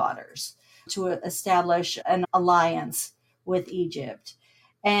Pharaoh's daughters to establish an alliance with Egypt.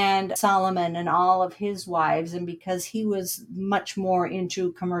 And Solomon and all of his wives, and because he was much more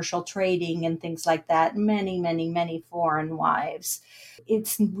into commercial trading and things like that, many, many, many foreign wives.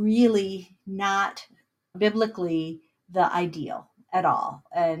 It's really not biblically the ideal at all.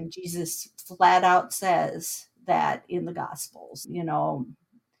 And Jesus flat out says that in the Gospels,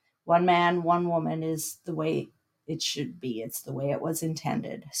 one man, one woman is the way it should be. It's the way it was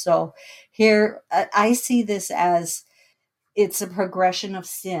intended. So here I see this as it's a progression of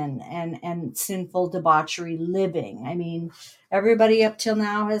sin and sinful debauchery living. I mean, everybody up till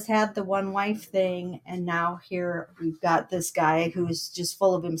now has had the one wife thing, and now here we've got this guy who's just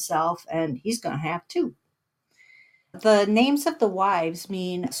full of himself, and he's going to have two. The names of the wives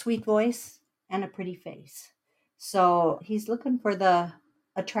mean sweet voice and a pretty face. So he's looking for the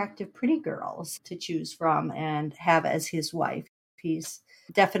attractive, pretty girls to choose from and have as his wife. He's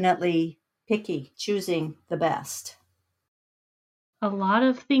definitely picky, choosing the best. A lot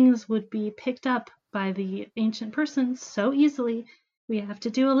of things would be picked up by the ancient persons so easily. We have to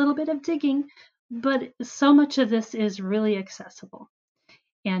do a little bit of digging, but so much of this is really accessible.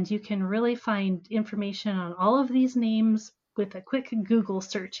 And you can really find information on all of these names with a quick Google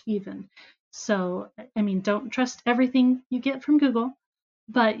search, even. So, I mean, don't trust everything you get from Google,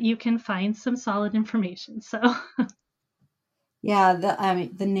 but you can find some solid information. So, Yeah,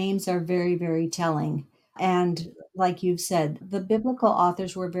 the names are very, very telling. And like you've said, the biblical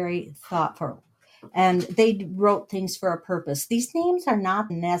authors were very thoughtful and they wrote things for a purpose. These names are not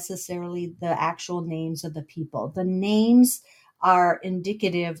necessarily the actual names of the people. The names are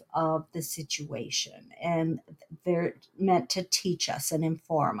indicative of the situation, and they're meant to teach us and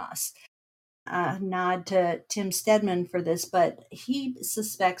inform us. Nod to Tim Stedman for this, but he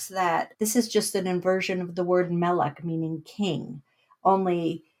suspects that this is just an inversion of the word Melech, meaning king,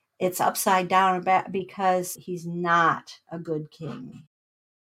 only it's upside down because he's not a good king.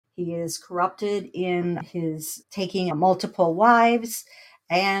 He is corrupted in his taking multiple wives,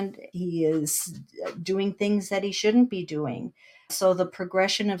 and he is doing things that he shouldn't be doing. So the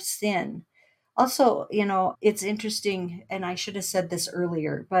progression of sin. Also, it's interesting, and I should have said this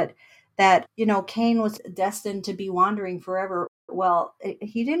earlier, but that, Cain was destined to be wandering forever. Well,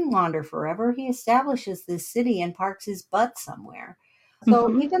 he didn't wander forever. He establishes this city and parks his butt somewhere. So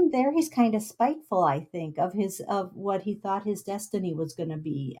mhm. even there, he's kind of spiteful, I think, of what he thought his destiny was going to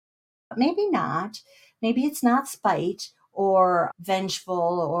be. Maybe not. Maybe it's not spite or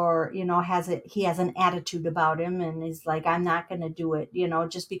vengeful, or he has an attitude about him and is like, I'm not going to do it,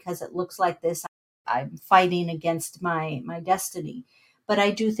 just because it looks like this. I'm fighting against my destiny. But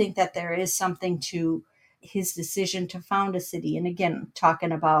I do think that there is something to his decision to found a city. And again,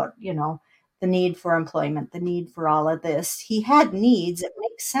 talking about, the need for employment, the need for all of this. He had needs. It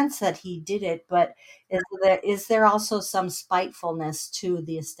makes sense that he did it, but is there also some spitefulness to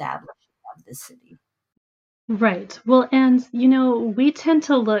the establishment of the city? Right. Well, and we tend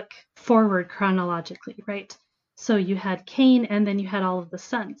to look forward chronologically, right? So you had Cain and then you had all of the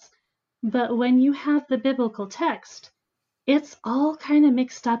sons. But when you have the biblical text, it's all kind of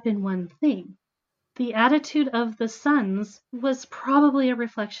mixed up in one thing. The attitude of the sons was probably a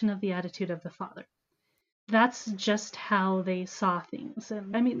reflection of the attitude of the father. That's just how they saw things.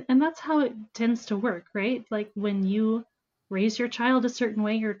 And I mean, and that's how it tends to work, right? Like when you raise your child a certain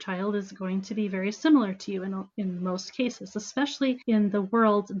way, your child is going to be very similar to you in most cases, especially in the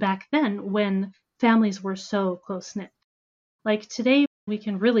world back then when families were so close knit. Like today, we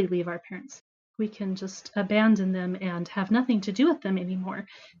can really leave our parents. We can just abandon them and have nothing to do with them anymore.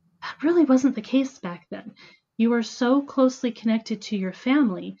 That really wasn't the case back then. You were so closely connected to your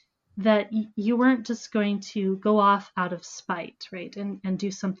family that you weren't just going to go off out of spite, right, and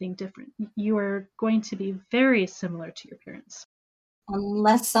do something different. You are going to be very similar to your parents.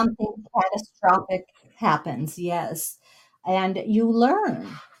 Unless something catastrophic happens, yes. And you learn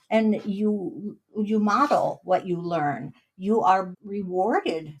and you model what you learn. You are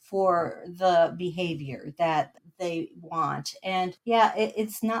rewarded for the behavior that they want. And yeah,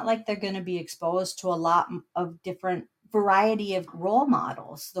 it's not like they're going to be exposed to a lot of different variety of role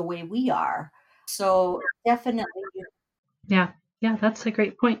models the way we are. So definitely Yeah, yeah, that's a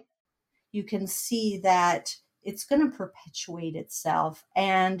great point. you can see that it's going to perpetuate itself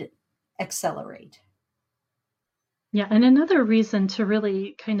and accelerate. Yeah, and another reason to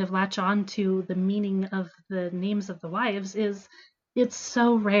really kind of latch on to the meaning of the names of the wives is it's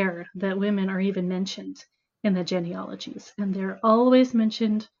so rare that women are even mentioned in the genealogies, and they're always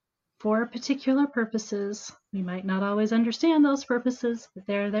mentioned for particular purposes. We might not always understand those purposes, but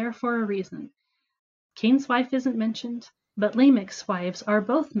they're there for a reason. Cain's wife isn't mentioned, but Lamech's wives are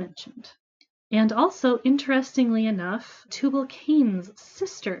both mentioned. And also, interestingly enough, Tubal Cain's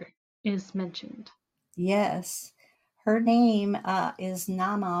sister is mentioned. Yes. Her name is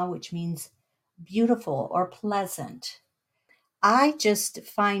Nama, which means beautiful or pleasant. I just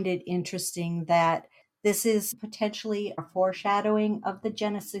find it interesting that this is potentially a foreshadowing of the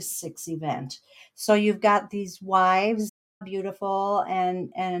Genesis 6 event. So you've got these wives, beautiful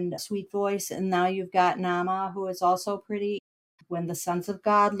and sweet voice, and now you've got Nama, who is also pretty. When the sons of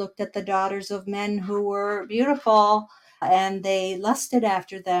God looked at the daughters of men who were beautiful and they lusted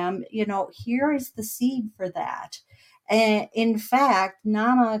after them, here is the seed for that. And in fact,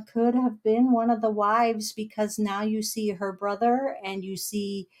 Nama could have been one of the wives because now you see her brother and you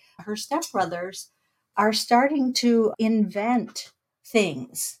see her stepbrothers are starting to invent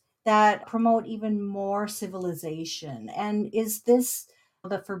things that promote even more civilization. And is this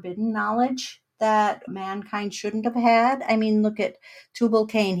the forbidden knowledge that mankind shouldn't have had? I mean, look at Tubal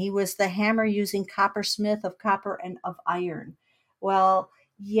Cain. He was the hammer using coppersmith of copper and of iron. Well,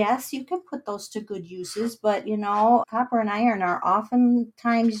 yes, you can put those to good uses, but copper and iron are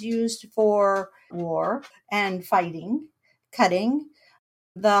oftentimes used for war and fighting, cutting.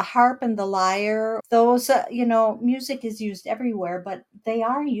 The harp and the lyre, those, music is used everywhere, but they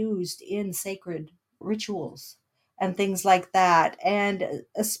are used in sacred rituals and things like that. And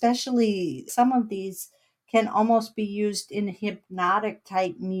especially some of these can almost be used in hypnotic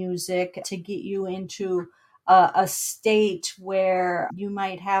type music to get you into a state where you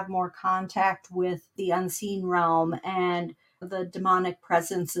might have more contact with the unseen realm and the demonic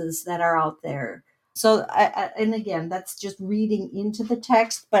presences that are out there. So, and again, that's just reading into the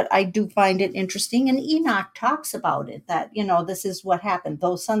text, but I do find it interesting. And Enoch talks about it that, this is what happened.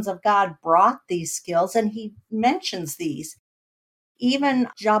 Those sons of God brought these skills, and he mentions these. Even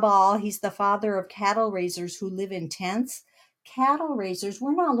Jabal, he's the father of cattle raisers who live in tents. Cattle raisers,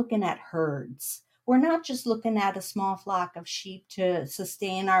 we're not looking at herds. We're not just looking at a small flock of sheep to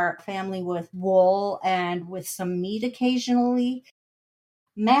sustain our family with wool and with some meat occasionally.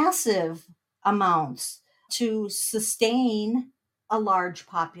 Massive amounts to sustain a large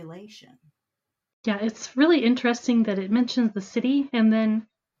population. Yeah, it's really interesting that it mentions the city and then,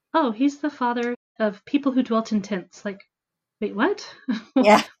 oh, he's the father of people who dwelt in tents. Like, wait, what? Why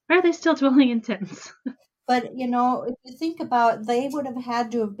Yeah. are they still dwelling in tents? But, if you think about, they would have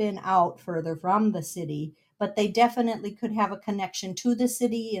had to have been out further from the city, but they definitely could have a connection to the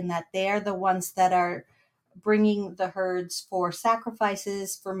city in that they're the ones that are bringing the herds for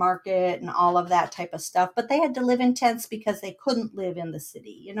sacrifices for market and all of that type of stuff. But they had to live in tents because they couldn't live in the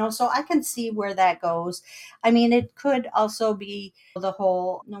city, so I can see where that goes. I mean, it could also be the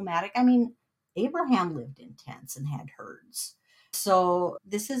whole nomadic. I mean, Abraham lived in tents and had herds. So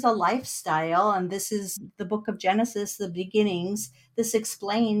this is a lifestyle, and this is the book of Genesis, the beginnings. This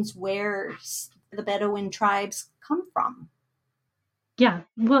explains where the Bedouin tribes come from. Yeah,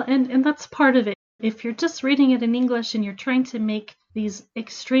 well, and that's part of it. If you're just reading it in English and you're trying to make these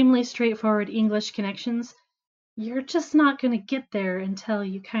extremely straightforward English connections, you're just not going to get there until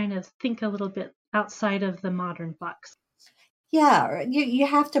you kind of think a little bit outside of the modern box. Yeah, you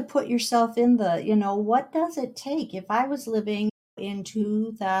have to put yourself in the, what does it take if I was living in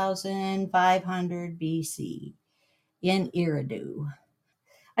 2500 BC in Eridu?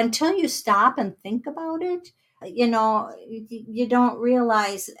 Until you stop and think about it, you don't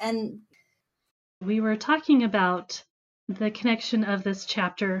realize. And We were talking about the connection of this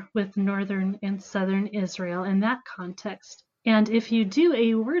chapter with northern and southern Israel in that context. And if you do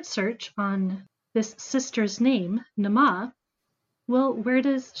a word search on this sister's name, Naamah, Well, where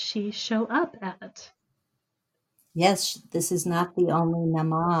does she show up at? Yes, this is not the only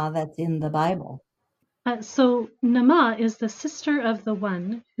Nama that's in the Bible. So Nama is the sister of the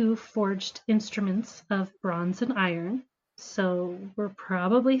one who forged instruments of bronze and iron. So we're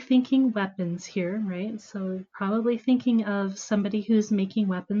probably thinking weapons here, right? So probably thinking of somebody who's making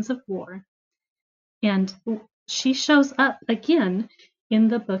weapons of war. And she shows up again in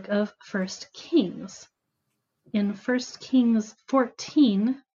the book of First Kings. In First Kings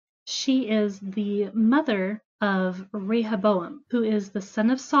 14, she is the mother of Rehoboam, who is the son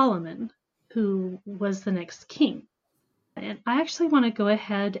of Solomon, who was the next king. And I actually want to go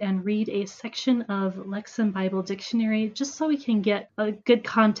ahead and read a section of Lexham Bible Dictionary just so we can get a good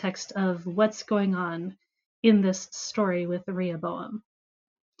context of what's going on in this story with Rehoboam.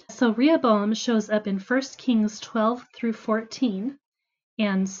 So Rehoboam shows up in 1 Kings 12 through 14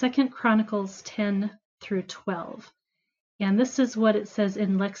 and 2 Chronicles 10 through 12. And this is what it says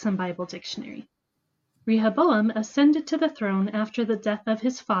in Lexham Bible Dictionary. Rehoboam ascended to the throne after the death of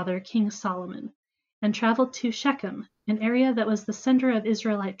his father, King Solomon, and traveled to Shechem, an area that was the center of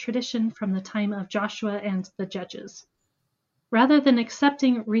Israelite tradition from the time of Joshua and the Judges. Rather than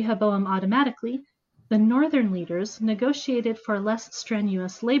accepting Rehoboam automatically, the northern leaders negotiated for less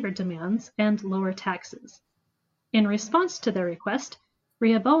strenuous labor demands and lower taxes. In response to their request,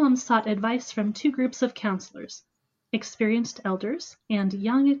 Rehoboam sought advice from two groups of counselors, experienced elders and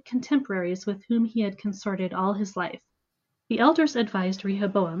young contemporaries with whom he had consorted all his life. The elders advised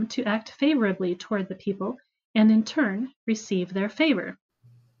Rehoboam to act favorably toward the people and in turn receive their favor.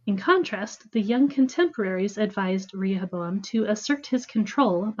 In contrast, the young contemporaries advised Rehoboam to assert his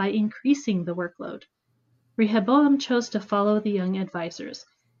control by increasing the workload. Rehoboam chose to follow the young advisors.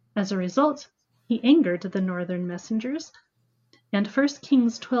 As a result, he angered the northern messengers, and 1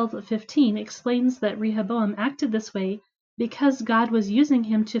 Kings 12:15 explains that Rehoboam acted this way because God was using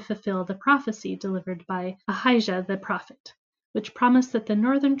him to fulfill the prophecy delivered by Ahijah the prophet, which promised that the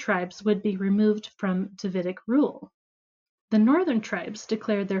northern tribes would be removed from Davidic rule. The northern tribes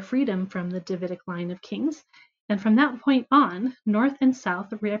declared their freedom from the Davidic line of kings, and from that point on, north and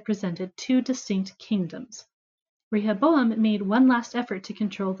south represented two distinct kingdoms. Rehoboam made one last effort to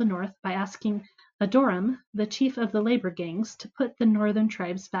control the north by asking Adoram, the chief of the labor gangs, to put the northern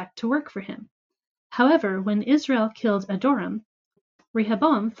tribes back to work for him. However, when Israel killed Adoram,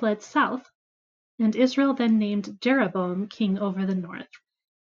 Rehoboam fled south, and Israel then named Jeroboam king over the north.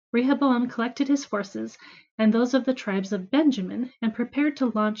 Rehoboam collected his forces and those of the tribes of Benjamin and prepared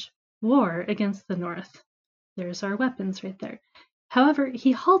to launch war against the north. There's our weapons right there. However,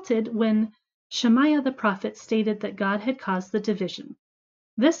 he halted when Shemaiah the prophet stated that God had caused the division.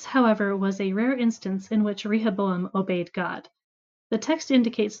 This, however, was a rare instance in which Rehoboam obeyed God. The text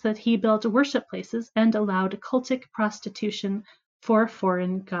indicates that he built worship places and allowed cultic prostitution for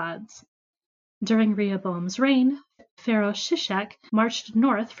foreign gods. During Rehoboam's reign, Pharaoh Shishak marched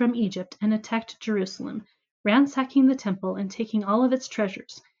north from Egypt and attacked Jerusalem, ransacking the temple and taking all of its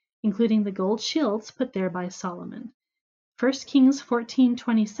treasures, including the gold shields put there by Solomon. 1 Kings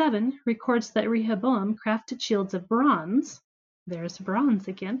 14:27 records that Rehoboam crafted shields of bronze, there's bronze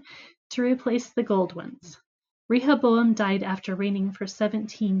again, to replace the gold ones. Rehoboam died after reigning for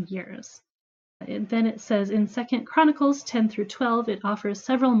 17 years. And then it says in 2 Chronicles 10 through 12, it offers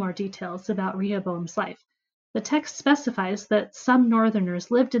several more details about Rehoboam's life. The text specifies that some northerners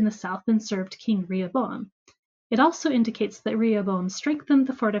lived in the south and served King Rehoboam. It also indicates that Rehoboam strengthened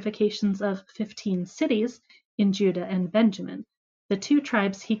the fortifications of 15 cities in Judah and Benjamin, the two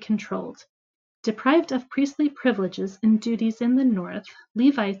tribes he controlled. Deprived of priestly privileges and duties in the north,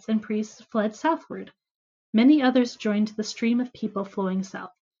 Levites and priests fled southward. Many others joined the stream of people flowing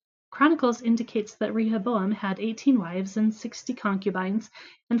south. Chronicles indicates that Rehoboam had 18 wives and 60 concubines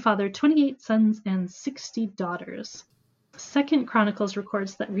and fathered 28 sons and 60 daughters. 2 Chronicles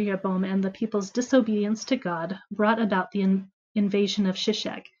records that Rehoboam and the people's disobedience to God brought about the invasion of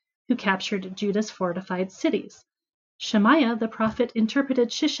Shishak, who captured Judah's fortified cities. Shemaiah the prophet interpreted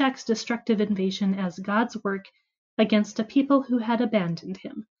Shishak's destructive invasion as God's work against a people who had abandoned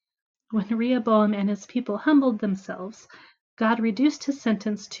him. When Rehoboam and his people humbled themselves, God reduced his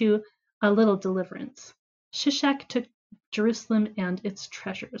sentence to a little deliverance. Shishak took Jerusalem and its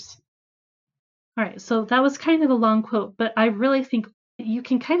treasures. All right, so that was kind of a long quote, but I really think you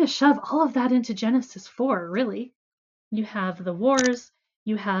can kind of shove all of that into Genesis 4, really. You have the wars,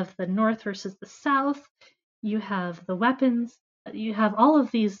 you have the north versus the south, you have the weapons, you have all of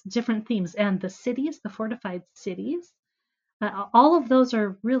these different themes, and the cities, the fortified cities. All of those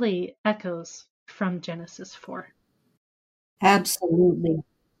are really echoes from Genesis 4. Absolutely.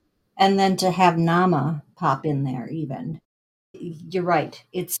 And then to have Nama pop in there even. You're right.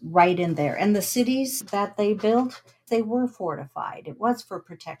 It's right in there. And the cities that they built, they were fortified. It was for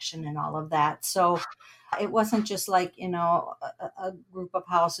protection and all of that. So it wasn't just like, a group of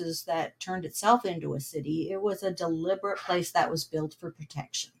houses that turned itself into a city. It was a deliberate place that was built for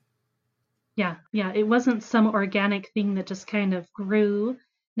protection. Yeah, it wasn't some organic thing that just kind of grew.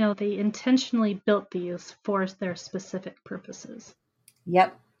 No, they intentionally built these for their specific purposes.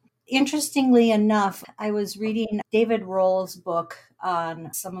 Yep. Interestingly enough, I was reading David Roll's book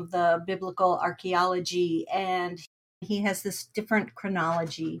on some of the biblical archaeology, and he has this different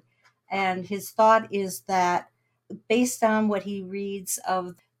chronology. And his thought is that based on what he reads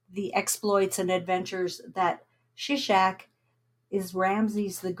of the exploits and adventures, that Shishak is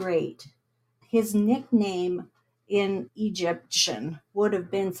Ramses the Great. His nickname in Egyptian would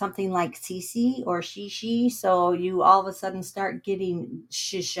have been something like Sisi or Shishi. So you all of a sudden start getting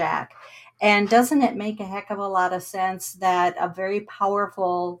Shishak. And doesn't it make a heck of a lot of sense that a very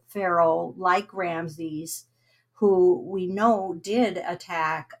powerful pharaoh like Ramses, who we know did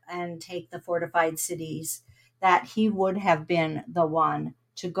attack and take the fortified cities, that he would have been the one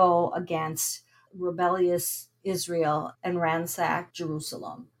to go against rebellious Israel and ransack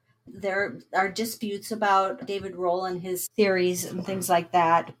Jerusalem? There are disputes about David Roll and his theories and things like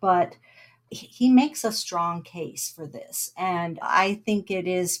that, but he makes a strong case for this, and I think it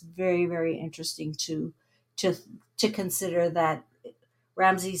is very, very interesting to to consider that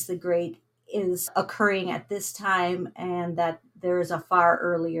Ramses the Great is occurring at this time, and that there is a far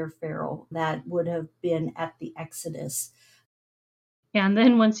earlier pharaoh that would have been at the Exodus. And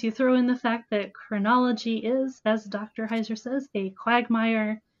then once you throw in the fact that chronology is, as Dr. Heiser says, a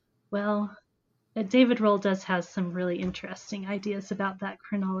quagmire, well, David Roll does have some really interesting ideas about that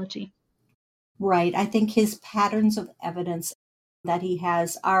chronology. Right. I think his patterns of evidence that he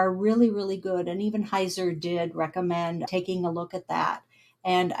has are really, really good. And even Heiser did recommend taking a look at that.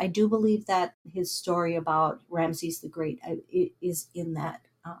 And I do believe that his story about Ramses the Great is in that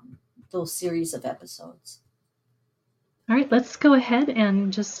those series of episodes. All right, let's go ahead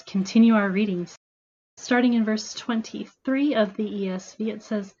and just continue our readings. Starting in verse 23 of the ESV, it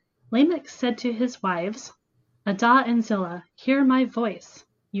says, Lamech said to his wives, Adah and Zillah, hear my voice.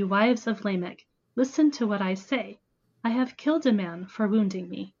 You wives of Lamech, listen to what I say. I have killed a man for wounding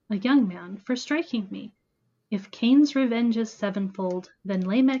me, a young man for striking me. If Cain's revenge is sevenfold, then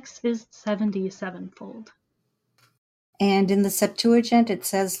Lamech's is 77fold. And in the Septuagint, it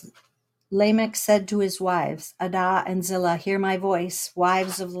says, Lamech said to his wives, Adah and Zillah, hear my voice.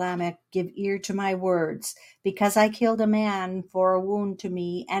 Wives of Lamech, give ear to my words. Because I killed a man for a wound to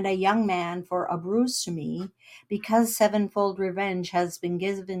me, and a young man for a bruise to me, because sevenfold revenge has been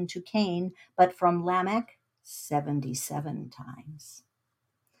given to Cain, but from Lamech 77 times.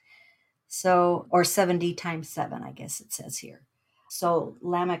 So, or 70 times 7, I guess it says here. So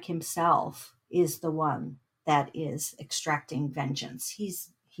Lamech himself is the one that is extracting vengeance.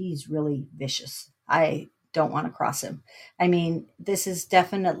 He's really vicious. I don't want to cross him. I mean, this is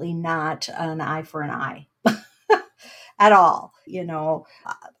definitely not an eye for an eye at all.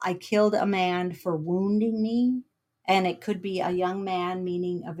 I killed a man for wounding me, and it could be a young man,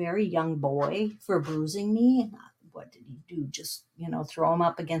 meaning a very young boy, for bruising me. What did he do? Just, throw him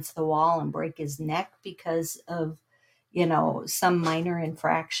up against the wall and break his neck because of, some minor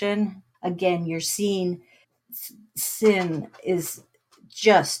infraction. Again, you're seeing sin is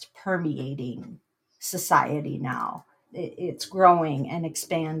just permeating society now. It's growing and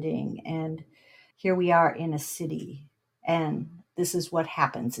expanding. And here we are in a city, and this is what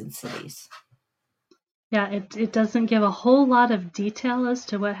happens in cities. Yeah, it doesn't give a whole lot of detail as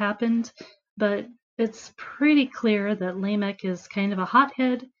to what happened, but it's pretty clear that Lamech is kind of a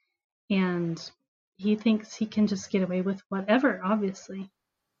hothead, and he thinks he can just get away with whatever, obviously.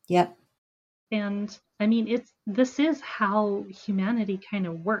 Yep. And I mean, this is how humanity kind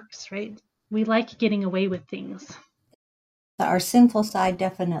of works, right? We like getting away with things. Our sinful side,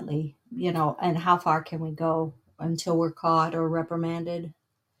 definitely, and how far can we go until we're caught or reprimanded?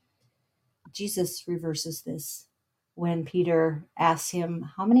 Jesus reverses this when Peter asks him,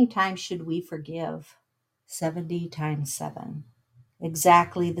 how many times should we forgive? 70 times 7.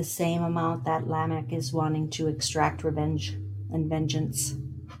 Exactly the same amount that Lamech is wanting to extract revenge and vengeance.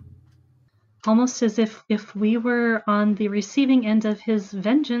 Almost as if we were on the receiving end of his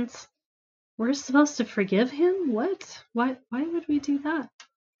vengeance, we're supposed to forgive him? What? Why would we do that?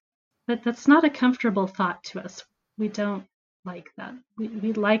 But that's not a comfortable thought to us. We don't like that.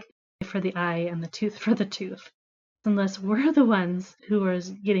 We like the eye for the eye and the tooth for the tooth, unless we're the ones who are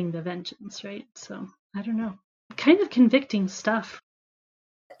getting the vengeance, right? So I don't know. Kind of convicting stuff.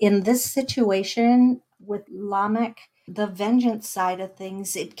 In this situation, with Lamech, the vengeance side of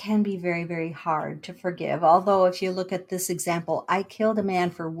things, it can be very, very hard to forgive. Although, if you look at this example, I killed a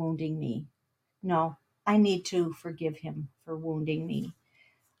man for wounding me. No, I need to forgive him for wounding me.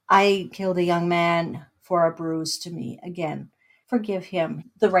 I killed a young man for a bruise to me. Again, forgive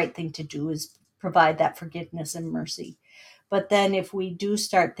him. The right thing to do is provide that forgiveness and mercy. But then if we do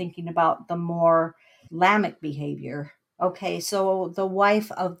start thinking about the more Lamech behavior, okay, so the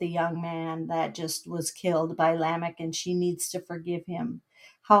wife of the young man that just was killed by Lamech and she needs to forgive him,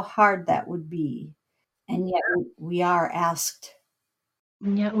 how hard that would be. And yet we are asked.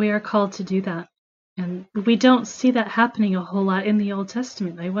 And yet we are called to do that. And we don't see that happening a whole lot in the Old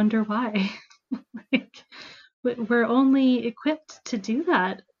Testament. I wonder why. Like, we're only equipped to do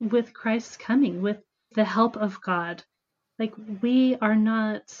that with Christ's coming, with the help of God. Like, we are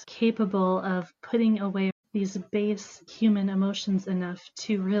not capable of putting away these base human emotions enough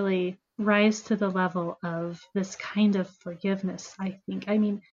to really rise to the level of this kind of forgiveness, I think. I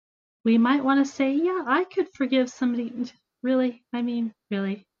mean, we might want to say, yeah, I could forgive somebody. Really? I mean,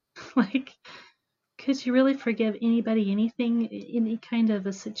 really? Like, could you really forgive anybody anything, any kind of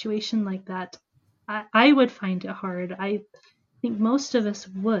a situation like that? I would find it hard. I think most of us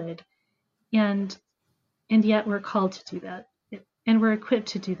would. And yet we're called to do that. And we're equipped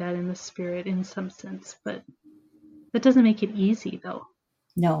to do that in the spirit in some sense. But that doesn't make it easy, though.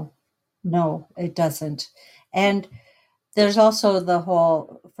 No, no, it doesn't. And there's also the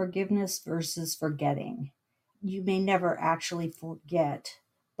whole forgiveness versus forgetting. You may never actually forget,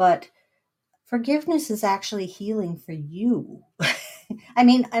 but forgiveness is actually healing for you. I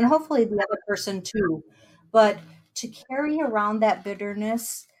mean, and hopefully the other person too. But to carry around that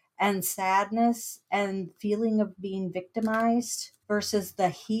bitterness and sadness and feeling of being victimized versus the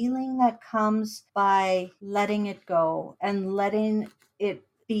healing that comes by letting it go and letting it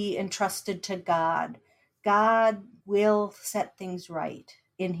be entrusted to God. God will set things right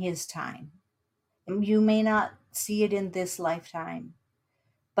in His time. You may not see it in this lifetime,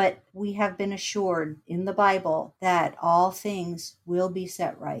 but we have been assured in the Bible that all things will be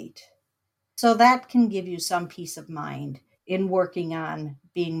set right. So that can give you some peace of mind in working on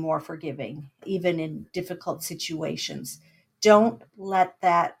being more forgiving, even in difficult situations. Don't let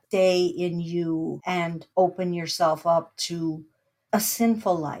that stay in you and open yourself up to a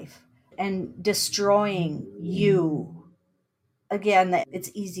sinful life and destroying you. Again, that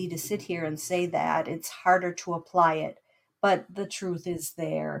it's easy to sit here and say that, it's harder to apply it, but the truth is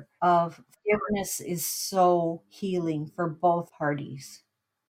there of forgiveness is so healing for both parties.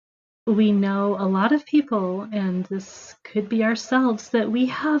 We know a lot of people, and this could be ourselves, that we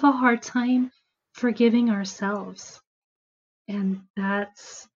have a hard time forgiving ourselves. And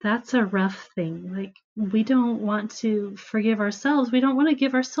that's a rough thing. Like, we don't want to forgive ourselves. We don't want to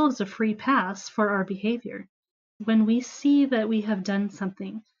give ourselves a free pass for our behavior. When we see that we have done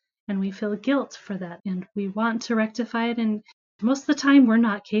something and we feel guilt for that and we want to rectify it, and most of the time we're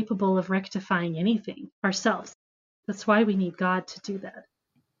not capable of rectifying anything ourselves. That's why we need God to do that.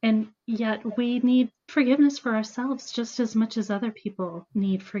 And yet we need forgiveness for ourselves just as much as other people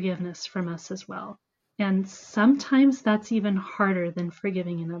need forgiveness from us as well. And sometimes that's even harder than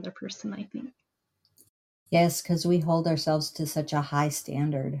forgiving another person, I think. Yes, because we hold ourselves to such a high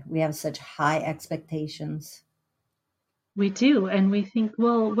standard. We have such high expectations. We do. And we think,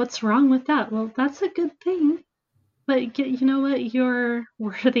 well, what's wrong with that? Well, that's a good thing. But you know what? You're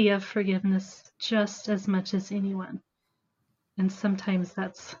worthy of forgiveness just as much as anyone. And sometimes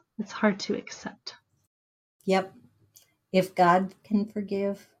it's hard to accept. Yep. If God can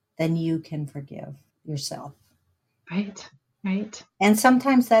forgive, then you can forgive yourself. Right? Right? And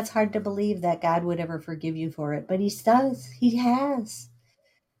sometimes that's hard to believe that God would ever forgive you for it, but He does. He has.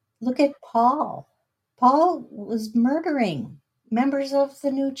 Look at Paul. Paul was murdering members of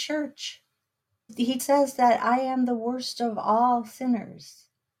the new church. He says that I am the worst of all sinners.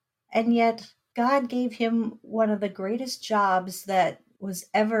 And yet, God gave him one of the greatest jobs that was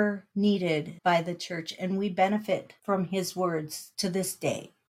ever needed by the church, and we benefit from his words to this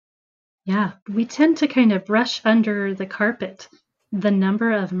day. Yeah, we tend to kind of brush under the carpet the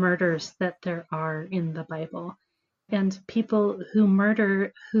number of murders that there are in the Bible, and people who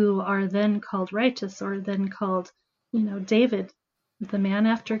murder who are then called righteous or then called, David, the man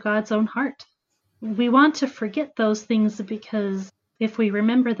after God's own heart. We want to forget those things because if we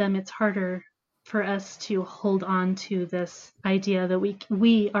remember them, it's harder for us to hold on to this idea that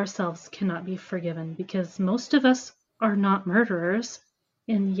we ourselves cannot be forgiven, because most of us are not murderers,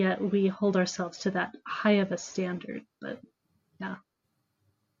 and yet we hold ourselves to that high of a standard. But yeah.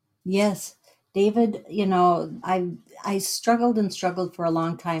 Yes. David, I struggled and struggled for a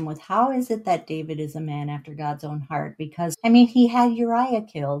long time with how is it that David is a man after God's own heart? Because I mean, he had Uriah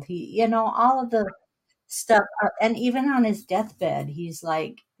killed. All of the stuff, and even on his deathbed, he's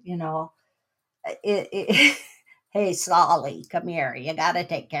like, hey, Solly, come here. You got to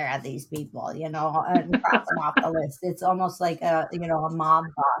take care of these people, and cross them off the list. It's almost like a mob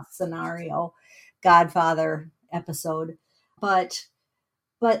boss scenario, Godfather episode. But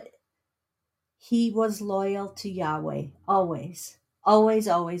he was loyal to Yahweh always, always,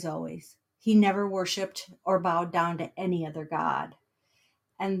 always, always. He never worshiped or bowed down to any other God.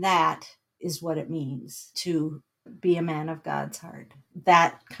 And that is what it means to be a man of God's heart,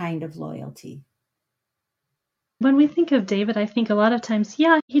 that kind of loyalty. When we think of David, I think a lot of times,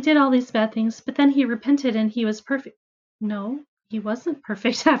 yeah, he did all these bad things, but then he repented and he was perfect. No, he wasn't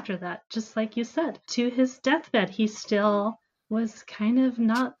perfect after that, just like you said. To his deathbed, he still was kind of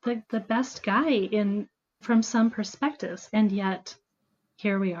not the best guy from some perspectives, and yet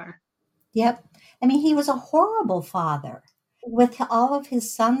here we are. Yep. I mean, he was a horrible father with all of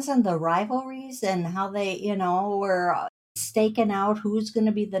his sons and the rivalries and how they, were staking out who's going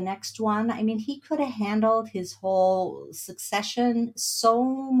to be the next one. I mean, he could have handled his whole succession so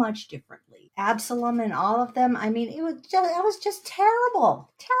much differently. Absalom and all of them. I mean, it was just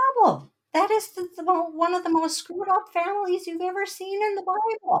terrible, terrible. That is one of the most screwed up families you've ever seen in the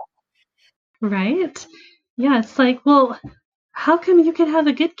Bible. Right? Yeah, it's like, well, how come you could have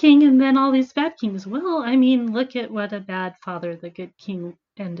a good king and then all these bad kings? Well, I mean, look at what a bad father the good king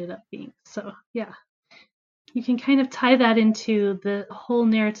ended up being. So, yeah. You can kind of tie that into the whole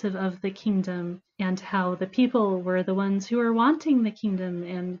narrative of the kingdom and how the people were the ones who were wanting the kingdom.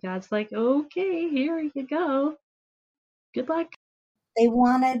 And God's like, okay, here you go. Good luck. They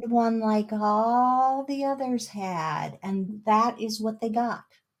wanted one like all the others had, and that is what they got.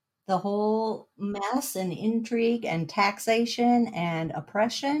 The whole mess and intrigue and taxation and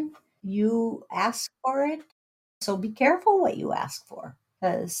oppression, you ask for it. So be careful what you ask for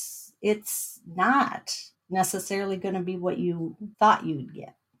because it's not necessarily going to be what you thought you'd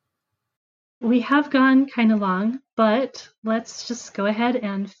get. We have gone kind of long, but let's just go ahead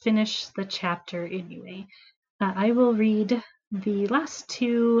and finish the chapter anyway. I will read the last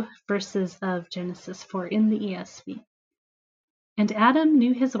two verses of Genesis 4 in the ESV. And Adam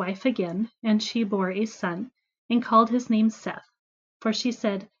knew his wife again, and she bore a son, and called his name Seth. For she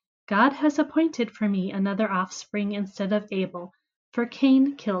said, God has appointed for me another offspring instead of Abel, for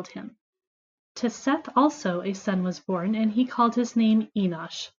Cain killed him. To Seth also a son was born, and he called his name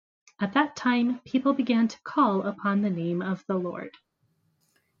Enosh. At that time, people began to call upon the name of the Lord.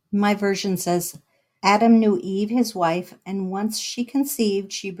 My version says, Adam knew Eve, his wife, and once she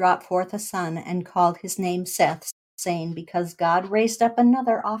conceived, she brought forth a son and called his name Seth, saying, because God raised up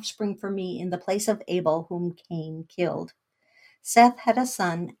another offspring for me in the place of Abel, whom Cain killed. Seth had a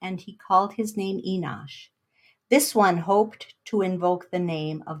son, and he called his name Enosh. This one hoped to invoke the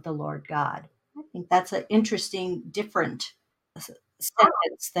name of the Lord God. I think that's an interesting, different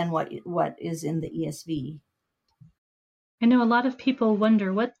sentence than what is in the ESV. I know a lot of people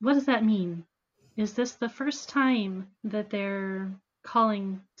wonder, what does that mean? Is this the first time that they're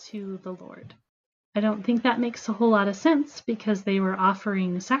calling to the Lord? I don't think that makes a whole lot of sense because they were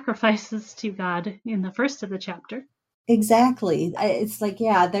offering sacrifices to God in the first of the chapter. Exactly. It's like,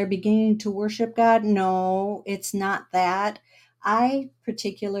 yeah, they're beginning to worship God. No, it's not that. I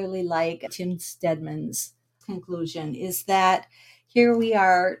particularly like Tim Stedman's conclusion is that here we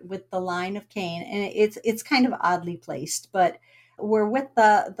are with the line of Cain, and it's kind of oddly placed, but we're with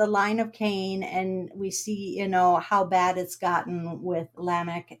the line of Cain, and we see, how bad it's gotten with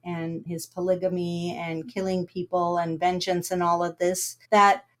Lamech and his polygamy and killing people and vengeance and all of this,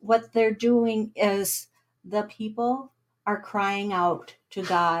 that what they're doing is the people are crying out to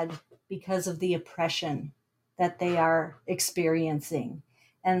God because of the oppression that they are experiencing.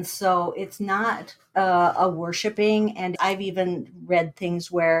 And so it's not a worshiping. And I've even read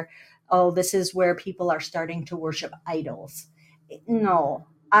things where, oh, this is where people are starting to worship idols. No,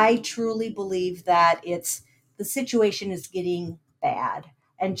 I truly believe that the situation is getting bad.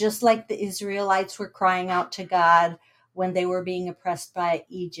 And just like the Israelites were crying out to God when they were being oppressed by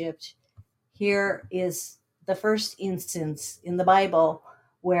Egypt, here is the first instance in the Bible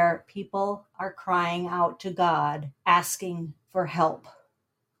where people are crying out to God, asking for help.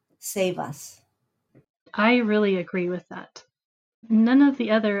 Save us. I really agree with that. None of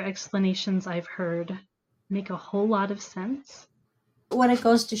the other explanations I've heard make a whole lot of sense. What it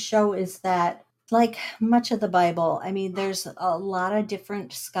goes to show is that, like much of the Bible, I mean, there's a lot of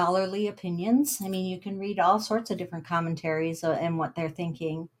different scholarly opinions. I mean, you can read all sorts of different commentaries and what they're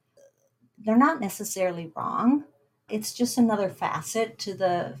thinking. they're not necessarily wrong. It's just another facet to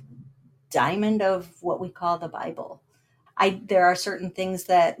the diamond of what we call the Bible. There are certain things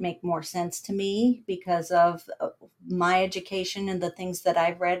that make more sense to me because of my education and the things that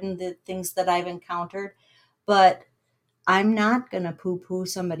I've read and the things that I've encountered. But I'm not going to poo-poo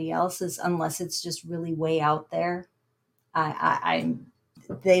somebody else's unless it's just really way out there.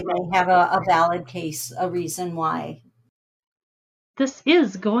 They may have a valid case, a reason why. This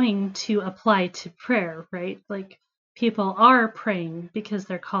is going to apply to prayer, right? Like, people are praying because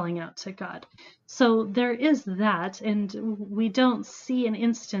they're calling out to God. So there is that, and we don't see an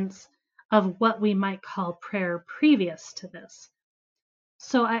instance of what we might call prayer previous to this.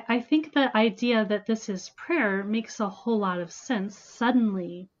 So I think the idea that this is prayer makes a whole lot of sense.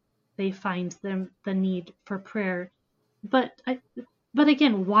 Suddenly they find the need for prayer. But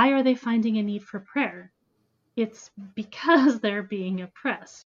again, why are they finding a need for prayer? It's because they're being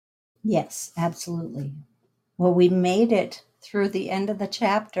oppressed. Yes, absolutely. Well, we made it through the end of the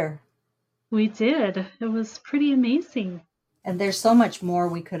chapter. We did. It was pretty amazing. And there's so much more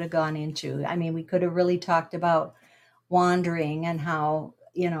we could have gone into. I mean, we could have really talked about wandering and how,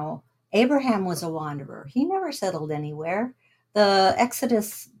 Abraham was a wanderer. He never settled anywhere. The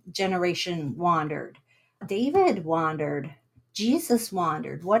Exodus generation wandered. David wandered. Jesus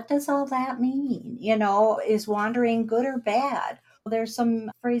wandered. What does all that mean? Is wandering good or bad? There's some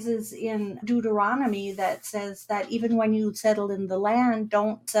phrases in Deuteronomy that says that even when you settle in the land,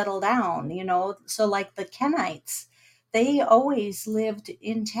 don't settle down, So like the Kenites, they always lived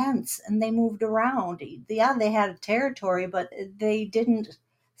in tents and they moved around. Yeah, they had a territory, but they didn't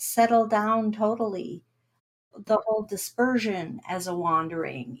settle down totally. The whole dispersion as a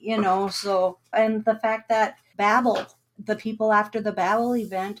wandering, so, and the fact that Babel, the people after the Babel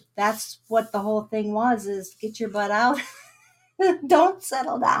event, that's what the whole thing was, is get your butt out. Don't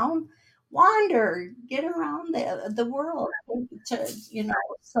settle down, wander, get around the world,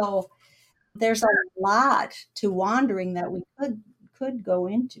 so there's a lot to wandering that we could go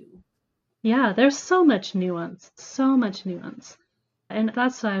into. Yeah, there's so much nuance, so much nuance. And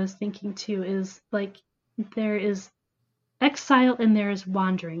that's what I was thinking too, is like there is exile and there is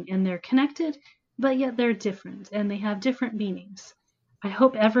wandering, and they're connected, but yet they're different and they have different meanings. I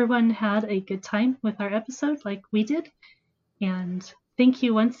hope everyone had a good time with our episode like we did. And thank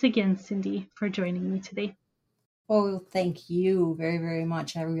you once again, Cindy, for joining me today. Oh, thank you very, very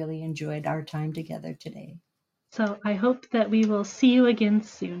much. I really enjoyed our time together today. So I hope that we will see you again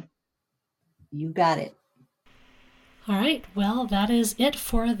soon. You got it. All right, well, that is it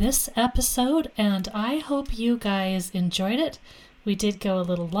for this episode, and I hope you guys enjoyed it. We did go a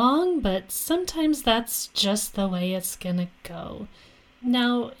little long, but sometimes that's just the way it's gonna go.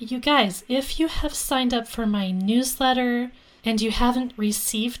 Now, you guys, if you have signed up for my newsletter and you haven't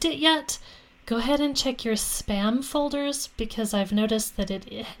received it yet, go ahead and check your spam folders, because I've noticed that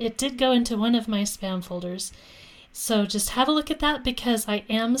it did go into one of my spam folders. So just have a look at that, because I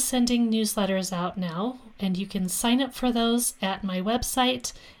am sending newsletters out now, and you can sign up for those at my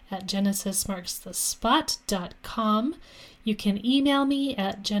website at genesismarksthespot.com. You can email me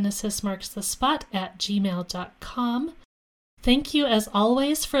at genesismarksthespot@gmail.com. Thank you as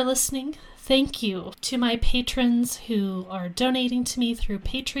always for listening. Thank you to my patrons who are donating to me through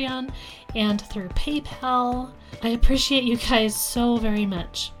Patreon and through PayPal. I appreciate you guys so very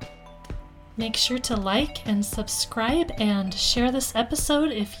much. Make sure to like and subscribe and share this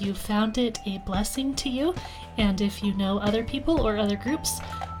episode if you found it a blessing to you, and if you know other people or other groups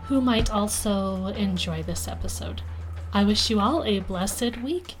who might also enjoy this episode. I wish you all a blessed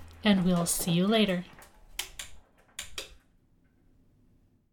week, and we'll see you later.